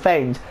goes to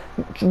defend,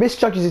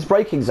 misjudges his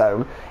braking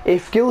zone,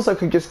 if Gilzo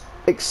can just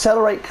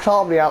accelerate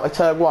calmly out of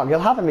turn 1, he'll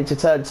have him into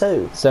turn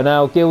 2. So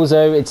now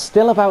Gilzo, it's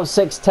still about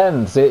 6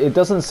 tenths. It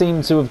doesn't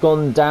seem to have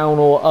gone down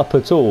or up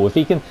at all. If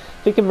he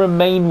can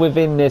remain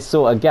within this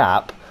sort of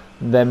gap,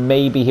 then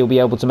maybe he'll be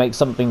able to make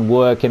something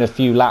work in a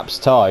few laps'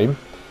 time,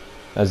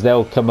 as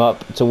they'll come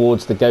up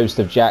towards the ghost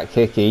of Jack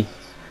Hicky.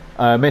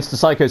 Mr.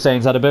 Psycho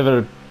Sane's had a bit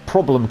of a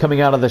problem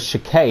coming out of the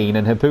chicane,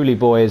 and Hapuli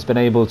Boy has been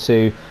able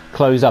to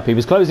close up. He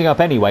was closing up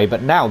anyway,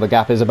 but now the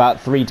gap is about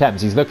 3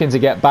 tenths. He's looking to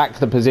get back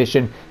the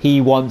position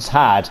he once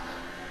had.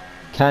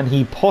 Can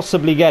he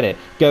possibly get it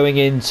going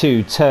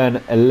into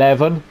turn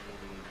 11?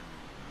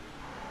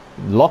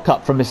 Lock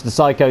up from Mr.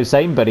 Psycho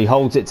Sane, but he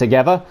holds it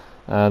together.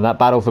 That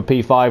battle for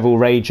P5 will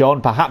rage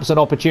on. Perhaps an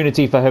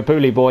opportunity for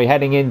Hapuli Boy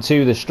heading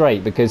into the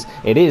straight, because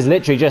it is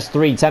literally just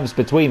 3 temps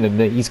between them.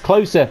 He's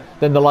closer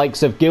than the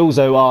likes of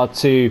Gilzo are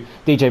to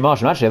DJ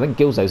Marshall. Actually, I think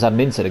Gilzo's had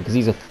an incident because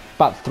he's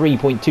about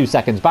 3.2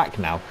 seconds back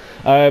now.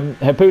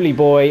 Hapuli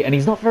Boy, and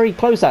he's not very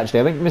close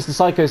actually. I think Mr.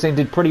 Psycho Sane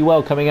did pretty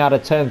well coming out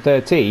of turn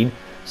 13.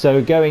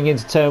 So going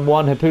into turn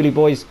 1, Hapuli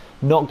Boy's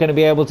not going to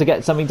be able to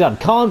get something done.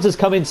 Carnes has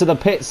come into the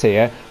pits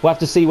here. We'll have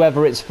to see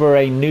whether it's for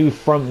a new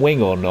front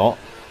wing or not.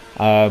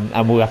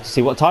 And we'll have to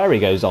see what tyre he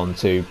goes on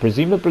to.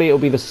 Presumably it'll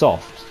be the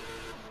soft.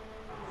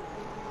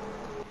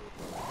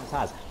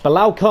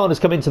 Bilal Khan has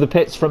come into the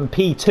pits from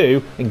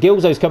P2 and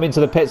Gilzo's come into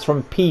the pits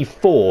from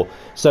P4.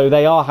 So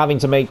they are having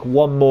to make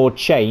one more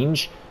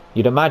change.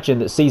 You'd imagine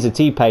that Caesar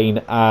T-Pain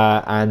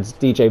and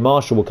DJ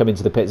Marshall will come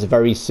into the pits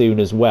very soon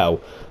as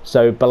well.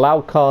 So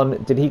Bilal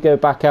Khan, did he go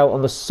back out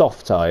on the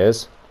soft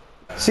tyres?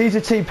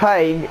 Caesar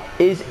T-Pain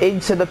is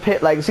into the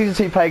pit lane.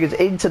 Caesar T-Pain is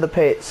into the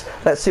pits.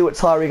 Let's see what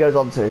tyre he goes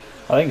on to.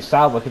 I think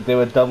Sauber could do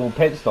a double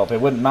pit stop.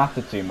 It wouldn't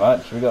matter too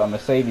much. We've got a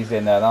Mercedes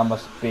in there. That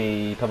must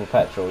be double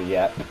petrol.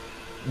 Yep.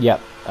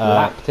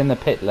 Lapped in the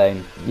pit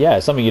lane. Yeah,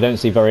 something you don't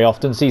see very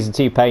often. Caesar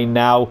T-Pain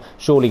now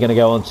surely going to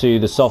go onto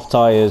the soft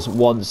tyres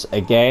once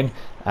again.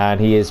 And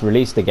he is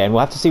released again. We'll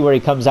have to see where he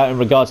comes out in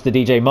regards to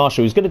DJ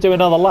Marshall, who's going to do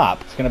another lap.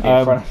 It's going to be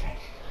in front of him.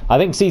 I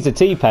think Caesar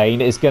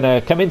T-Pain is going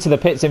to come into the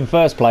pits in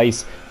first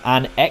place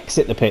and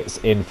exit the pits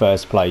in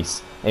first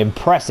place.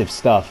 Impressive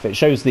stuff. It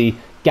shows the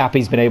gap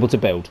he's been able to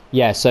build.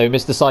 Yeah, so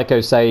Mr.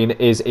 Psycho Sane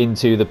is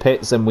into the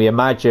pits, and we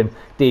imagine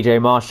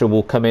DJ Marshall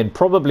will come in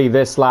probably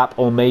this lap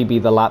or maybe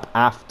the lap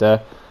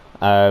after.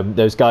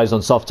 Those guys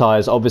on soft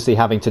tyres obviously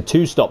having to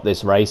two-stop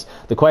this race.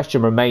 The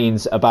question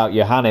remains about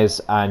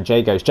Johannes and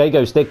Jagos.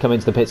 Jagos did come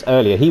into the pits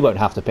earlier. He won't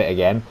have to pit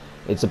again.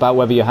 It's about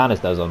whether Johannes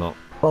does or not.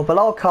 Well,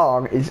 Bilal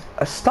Khan is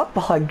stuck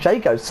behind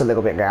Jagos a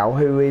little bit now,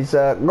 who is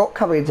not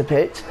coming into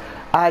pit.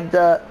 And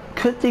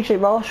could DJ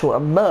Marshall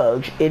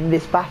emerge in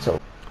this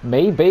battle?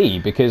 Maybe,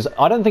 because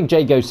I don't think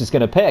Jagos is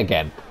going to pit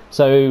again.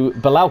 So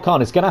Bilal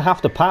Khan is going to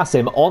have to pass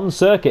him on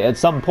circuit at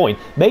some point.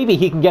 Maybe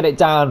he can get it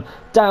down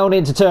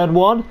into turn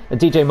 1. And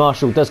DJ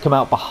Marshall does come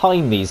out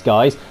behind these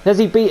guys. Has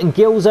he beaten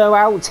Gilzo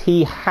out?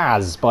 He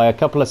has, by a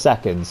couple of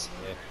seconds.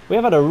 We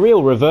have had a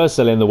real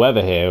reversal in the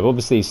weather here.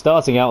 Obviously,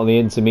 starting out on the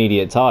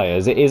intermediate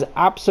tyres, it is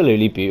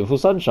absolutely beautiful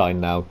sunshine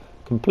now.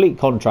 Complete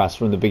contrast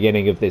from the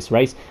beginning of this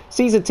race.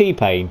 Caesar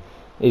T-Pain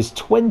is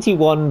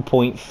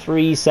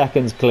 21.3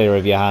 seconds clear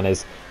of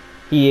Johannes.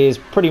 He is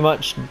pretty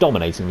much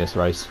dominating this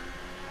race.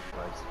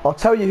 I'll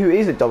tell you who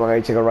isn't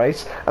dominating a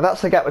race, and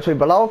that's the gap between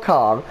Bilal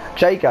Khan,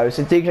 Jagos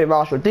and DJ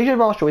Marshall. DJ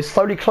Marshall is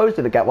slowly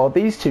closing the gap while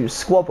these two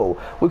squabble.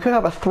 We could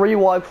have a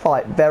 3-wide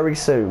fight very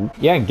soon.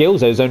 Yeah, and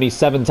Gilzo's only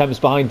 7 temps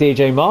behind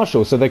DJ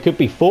Marshall, so there could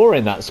be 4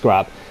 in that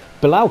scrap.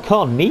 Bilal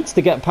Khan needs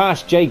to get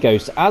past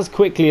Jagos as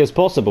quickly as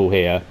possible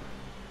here.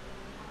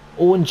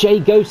 Oh, and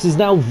Jagos is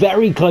now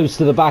very close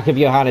to the back of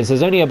Johannes.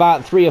 There's only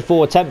about 3 or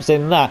 4 attempts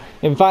in that.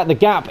 In fact, the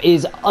gap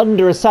is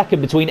under a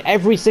second between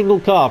every single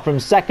car from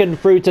 2nd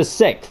through to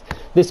 6th.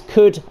 This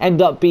could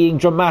end up being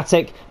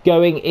dramatic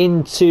going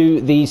into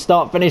the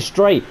start-finish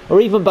straight, or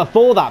even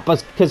before that,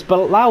 because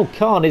Bilal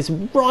Khan is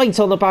right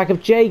on the back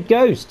of Jay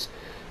Ghost.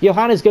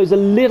 Johannes goes a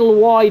little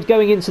wide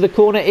going into the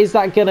corner. Is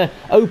that going to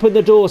open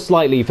the door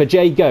slightly for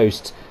Jay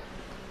Ghost?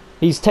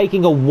 He's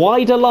taking a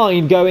wider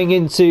line going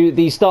into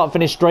the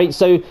start-finish straight,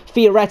 so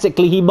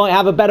theoretically he might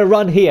have a better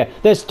run here.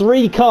 There's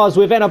 3 cars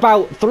within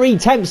about 3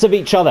 tenths of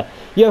each other.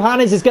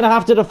 Johannes is going to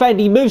have to defend.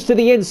 He moves to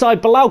the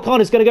inside. Bilal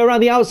Khan is going to go around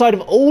the outside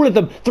of all of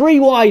them. 3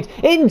 wide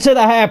into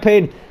the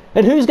hairpin.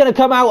 And who's going to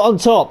come out on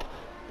top?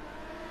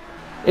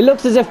 It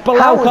looks as if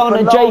Bilal Khan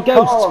and Jay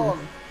Ghost...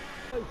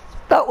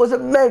 That was a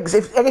Megs.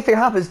 If anything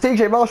happens,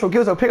 DJ Marshall,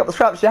 Gilzo pick up the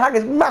scraps.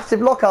 Johannes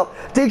massive lockup.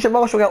 DJ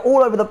Marshall go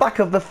all over the back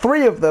of the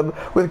 3 of them,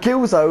 with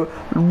Gilzo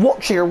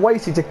watching and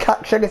waiting to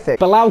catch anything.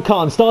 Bilal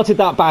Khan started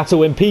that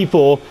battle in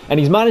P4, and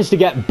he's managed to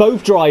get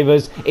both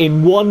drivers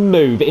in one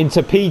move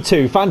into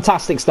P2.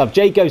 Fantastic stuff.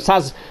 Jay Ghost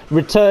has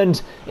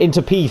returned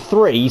into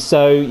P3,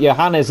 so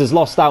Johannes has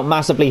lost out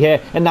massively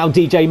here, and now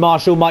DJ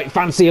Marshall might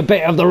fancy a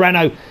bit of the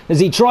Renault as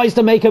he tries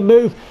to make a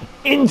move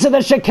into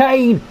the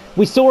chicane.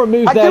 We saw a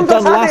move there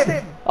done last...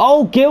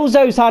 Oh,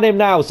 Gilzo's had him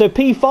now. So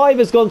P5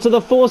 has gone to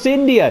the Force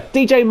India.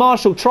 DJ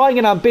Marshall trying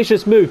an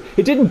ambitious move.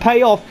 It didn't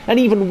pay off. And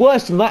even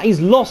worse than that, he's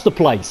lost a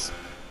place.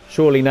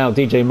 Surely now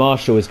DJ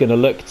Marshall is going to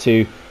look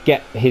to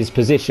get his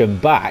position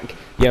back.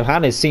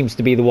 Johannes seems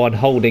to be the one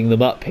holding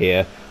them up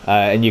here.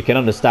 And you can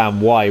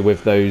understand why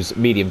with those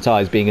medium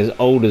tyres being as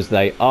old as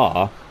they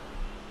are.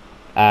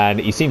 And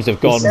he seems to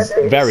have gone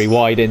very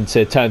wide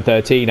into turn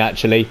 13,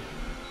 actually.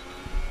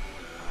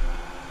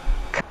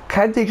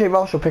 Can DJ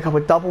Marshall pick up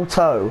a double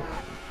toe?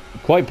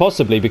 Quite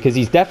possibly, because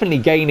he's definitely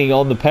gaining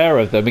on the pair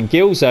of them. And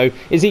Gilzo,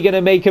 is he going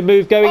to make a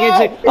move going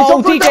into...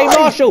 Oh, DJ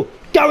Marshall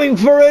going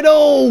for it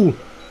all!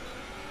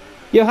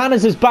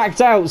 Johannes has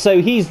backed out,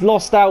 so he's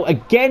lost out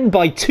again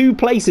by 2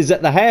 places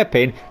at the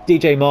hairpin.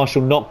 DJ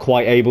Marshall not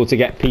quite able to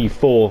get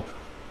P4.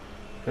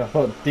 I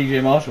thought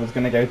DJ Marshall was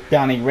going to go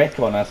Danny Rick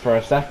on us for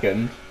a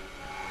second.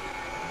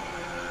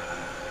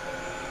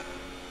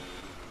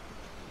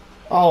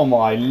 Oh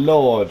my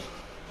lord.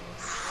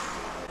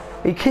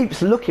 He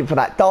keeps looking for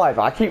that dive.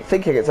 I keep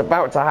thinking it's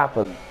about to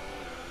happen.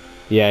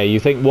 Yeah, you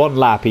think one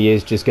lap he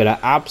is just going to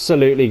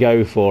absolutely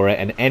go for it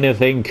and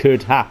anything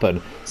could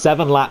happen.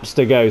 7 laps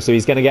to go, so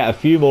he's going to get a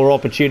few more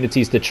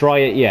opportunities to try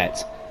it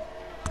yet.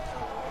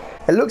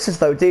 It looks as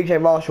though DJ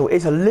Marshall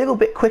is a little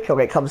bit quicker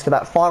when it comes to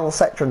that final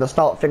sector and the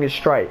start-finish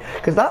straight,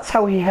 because that's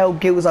how he held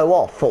Gilzo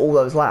off for all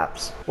those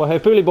laps. Well,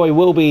 Hopuli Boy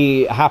will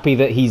be happy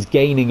that he's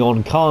gaining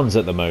on Carnes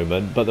at the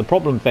moment, but the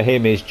problem for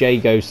him is J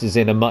Ghost is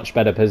in a much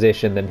better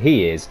position than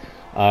he is.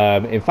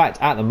 In fact,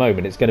 at the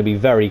moment, it's going to be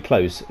very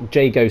close.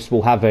 J Ghost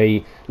will have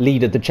a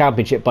lead of the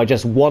championship by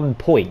just 1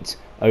 point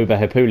over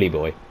Hopuli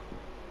Boy.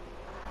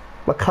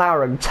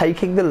 McLaren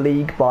taking the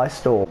league by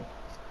storm.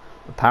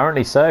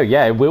 Apparently so,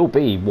 yeah, it will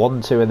be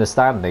 1-2 in the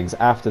standings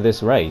after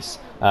this race.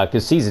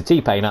 Because Caesar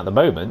T-Pain at the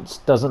moment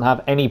doesn't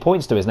have any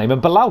points to his name,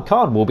 and Bilal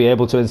Khan will be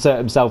able to insert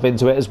himself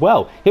into it as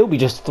well. He'll be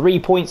just 3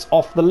 points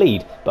off the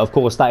lead, but of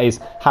course that is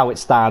how it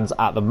stands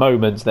at the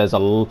moment. There's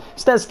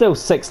still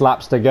 6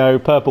 laps to go.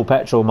 Purple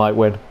Petrol might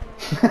win.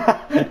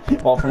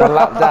 What, from a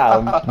lap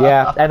down?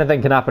 Yeah,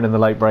 anything can happen in the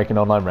late breaking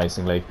online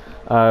racing league.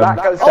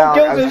 That goes down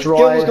as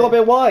dry. Gil's got a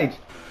bit wide.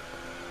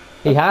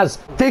 He has.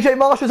 DJ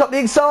Marshall's up the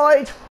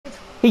inside.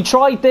 He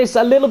tried this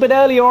a little bit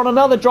earlier on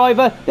another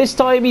driver. This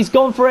time he's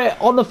gone for it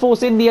on the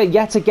Force India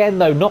yet again,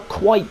 though. Not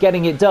quite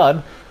getting it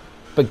done.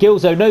 But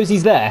Gilzo knows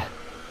he's there.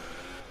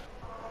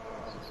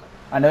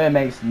 I know it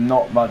makes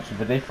not much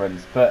of a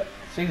difference, but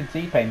Caesar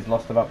T-Pain's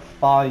lost about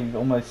 5,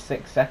 almost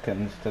 6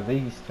 seconds to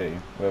these two.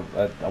 Well,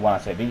 when I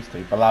say these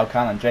two, Bilal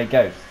Khan and J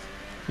Ghost.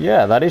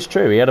 Yeah, that is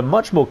true. He had a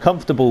much more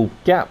comfortable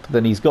gap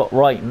than he's got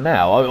right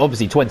now.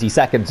 Obviously, 20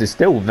 seconds is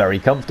still very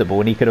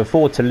comfortable, and he could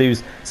afford to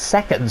lose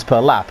seconds per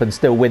lap and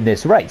still win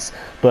this race.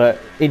 But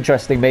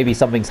interesting, maybe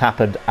something's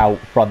happened out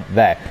front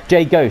there.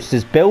 J Ghost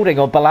is building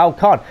on Bilal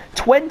Khan.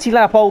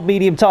 20-lap-old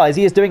medium tyres.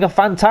 He is doing a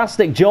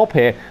fantastic job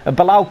here. And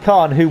Bilal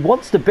Khan, who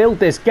wants to build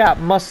this gap,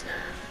 must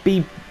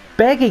be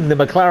begging the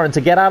McLaren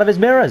to get out of his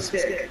mirrors.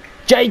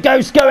 J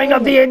Ghost going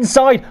up the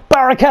inside.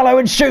 Barrichello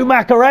and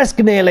Schumacher-esque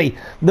nearly.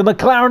 The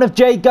McLaren of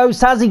J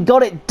Ghost, has he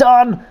got it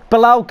done?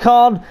 Bilal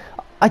Khan,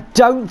 I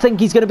don't think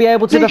he's going to be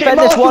able to defend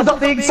this one. Up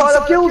the inside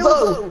of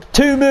Gilzo.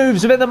 2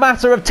 moves within the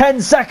matter of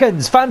 10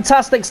 seconds.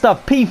 Fantastic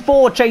stuff.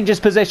 P4 changes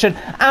position,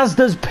 as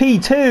does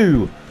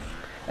P2.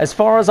 As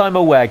far as I'm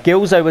aware,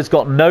 Gilzo has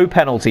got no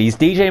penalties.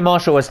 DJ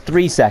Marshall has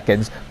 3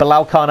 seconds.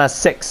 Bilal Khan has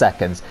 6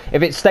 seconds.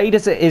 If it stayed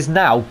as it is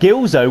now,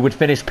 Gilzo would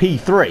finish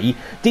P3,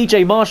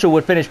 DJ Marshall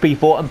would finish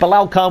P4, and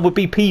Bilal Khan would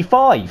be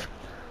P5.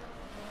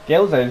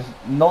 Gilzo's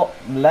not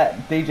let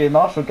DJ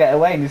Marshall get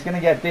away, and he's going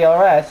to get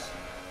DRS.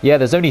 Yeah,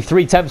 there's only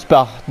 3 temps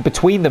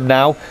between them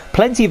now.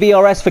 Plenty of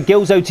ERS for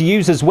Gilzo to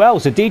use as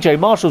well, so DJ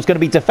Marshall's going to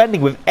be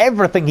defending with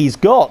everything he's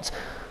got.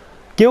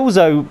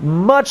 Gilzo,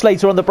 much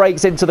later on the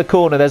brakes into the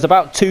corner, there's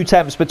about 2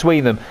 temps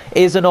between them.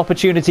 Is an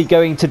opportunity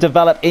going to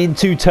develop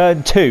into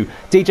turn 2?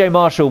 DJ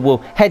Marshall will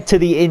head to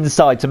the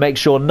inside to make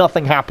sure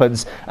nothing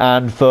happens,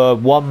 and for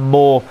one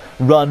more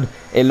run,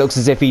 it looks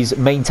as if he's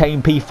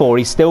maintained P4.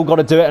 He's still got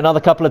to do it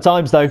another couple of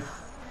times though.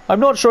 I'm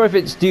not sure if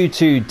it's due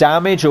to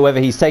damage or whether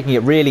he's taking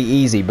it really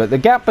easy, but the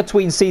gap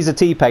between Caesar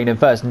T-Pain in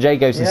first and J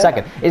Ghost in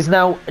second is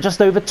now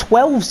just over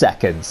 12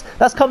 seconds.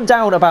 That's come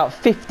down about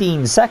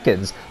 15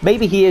 seconds.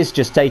 Maybe he is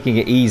just taking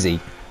it easy.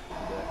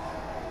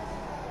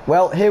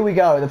 Well, here we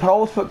go. The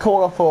penultimate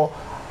corner for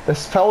the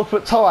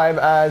penultimate time,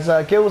 as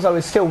Gilzo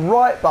is still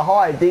right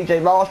behind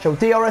DJ Marshall.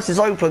 DRS is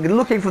open,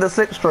 looking for the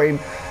slipstream.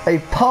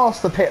 They've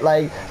passed the pit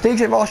lane.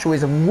 DJ Marshall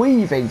is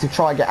weaving to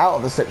try and get out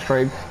of the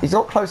slipstream. He's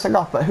not close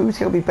enough, but who's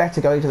going to be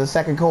better going to the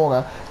second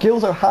corner?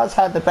 Gilzo has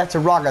had the better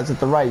runners of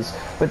the race,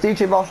 but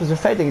DJ Marshall's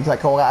defending into that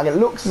corner, and it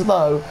looks as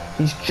though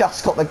he's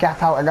just got the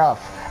gap out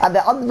enough. And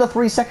they're under the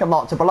 3-second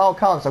mark to Bilal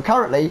Khan, so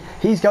currently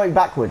he's going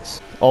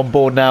backwards. On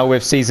board now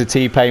with Caesar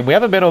T-Pain. We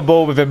haven't been on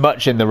board with him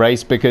much in the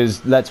race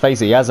because, let's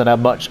face it, he hasn't had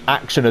much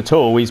action at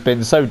all. He's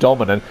been so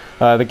dominant.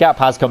 The gap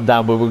has come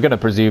down, but we're going to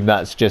presume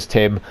that's just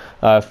him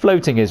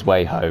floating his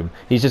way home.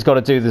 He's just got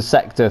to do the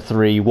Sector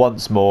 3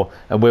 once more,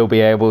 and we'll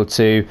be able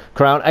to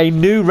crown a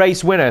new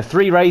race winner.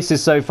 3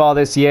 races so far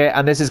this year,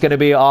 and this is going to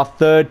be our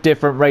 3rd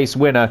different race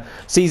winner.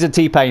 Caesar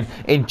T-Pain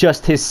in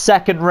just his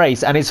 2nd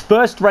race, and his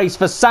first race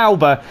for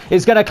Sauber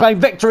is going to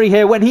claim victory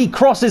here when he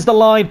crosses the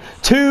line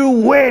to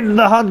win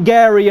the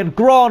Hungarian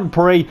Grand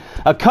Prix.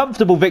 A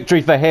comfortable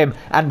victory for him,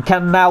 and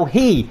can now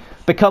he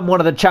become one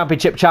of the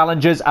championship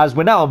challengers, as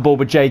we're now on board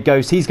with J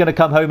Ghost. He's going to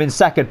come home in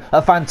second.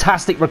 A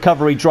fantastic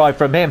recovery drive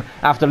from him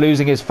after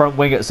losing his front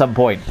wing at some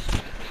point.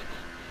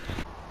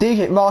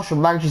 DJ Marshall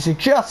manages to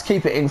just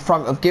keep it in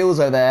front of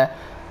Gilzo there.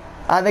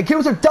 And then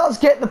Gilzo does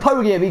get the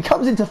podium. He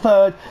comes into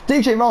 3rd.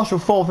 DJ Marshall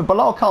 4th. And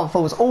Bilal Khan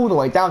falls all the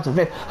way down to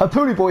 5th.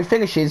 Hopuli Boy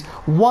finishes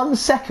 1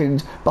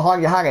 second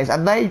behind Johannes.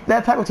 And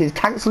their penalties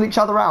cancel each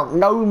other out.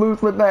 No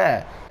movement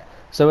there.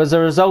 So as a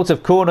result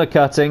of corner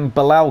cutting,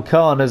 Bilal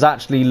Khan has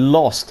actually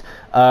lost.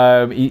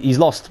 He's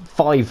lost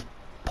 5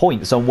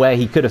 points on where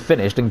he could have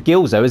finished, and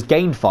Gilzo has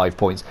gained 5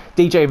 points.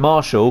 DJ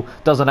Marshall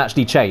doesn't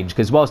actually change,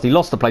 because whilst he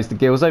lost the place to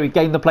Gilzo, he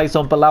gained the place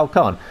on Bilal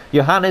Khan.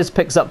 Johannes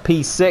picks up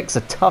P6,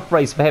 a tough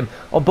race for him.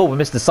 On board with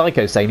Mr.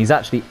 Psycho saying he's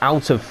actually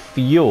out of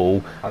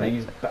fuel. I think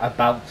he's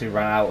about to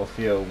run out of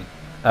fuel.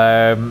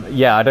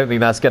 Yeah, I don't think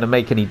that's going to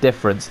make any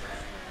difference.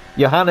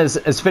 Johannes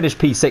has finished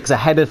P6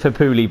 ahead of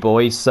Hapuli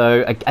Boy,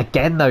 so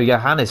again though,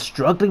 Johannes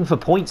struggling for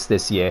points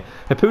this year.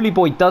 Hapuli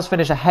Boy does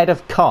finish ahead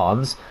of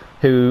Carnes,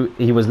 who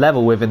he was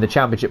level with in the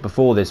championship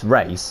before this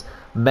race.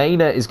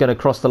 Maynard is going to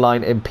cross the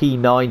line in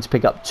P9 to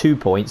pick up 2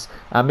 points,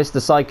 and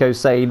Mr. Psycho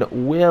Sane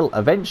will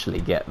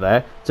eventually get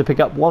there to pick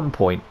up 1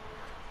 point.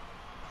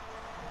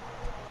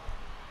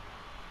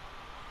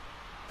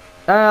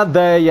 And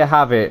there you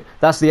have it.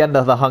 That's the end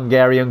of the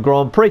Hungarian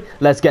Grand Prix.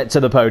 Let's get to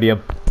the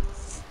podium.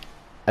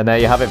 And there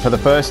you have it for the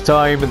first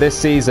time this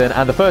season,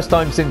 and the first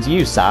time since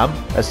you, Sam,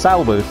 a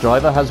Salbooth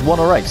driver, has won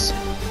a race.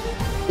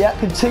 Yeah,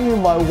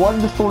 continuing my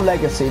wonderful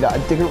legacy that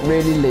I didn't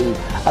really leave.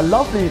 A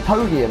lovely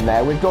podium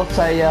there. We've got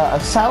a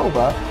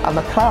Sauber, a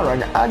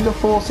McLaren and a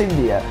Force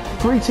India.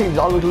 3 teams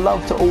I would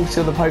love to all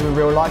see on the podium in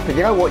real life, but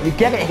you know what? You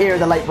get it here in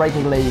the late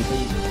breaking league.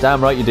 Damn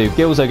right you do.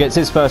 Gilzo gets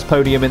his first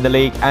podium in the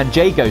league, and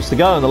Jay Ghost, the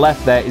guy on the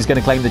left there, is going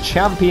to claim the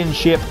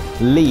championship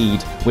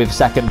lead with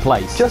 2nd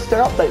place. Just an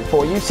update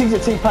for you.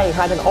 CZT Payne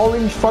had an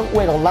orange front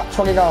wing on lap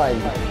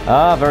 29.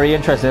 Ah, very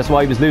interesting. That's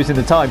why he was losing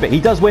the time, but he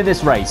does win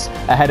this race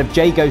ahead of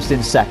Jay Ghost in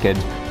 2nd.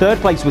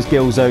 3rd place was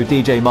Gilzo,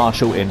 DJ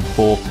Marshall in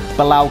 4th.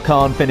 Bilal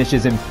Khan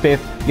finishes in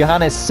 5th.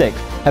 Johannes 6th.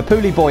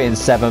 Hapuli Boy in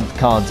 7th.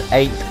 Khan's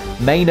 8th.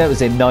 Maynard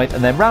was in 9th,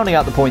 and then rounding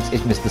out the points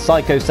is Mr.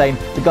 Psycho saying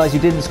the guys who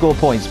didn't score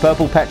points.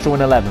 Purple Petrol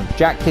in 11th.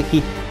 Jack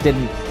Hicky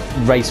didn't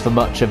race for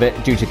much of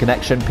it due to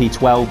connection,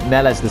 P12.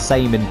 Neles the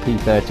same in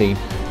P13.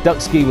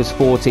 Duxky was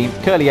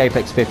 14th. Curly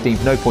Apex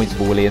 15th. No points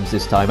for Williams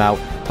this time out.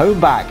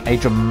 Home back, a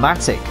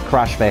dramatic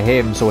crash for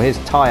him, saw his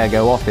tyre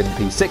go off in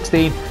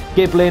P16.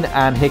 Giblin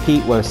and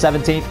Hicky were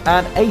 17th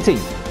and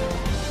 18th.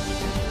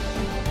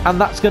 And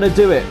that's going to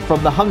do it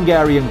from the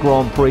Hungarian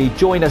Grand Prix.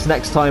 Join us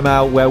next time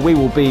out where we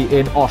will be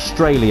in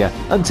Australia.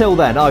 Until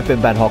then, I've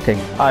been Ben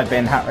Hocking. I've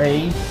been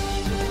Harry.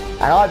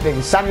 And I've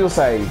been Samuel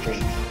Sage.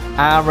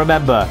 And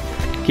remember,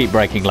 keep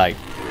braking late.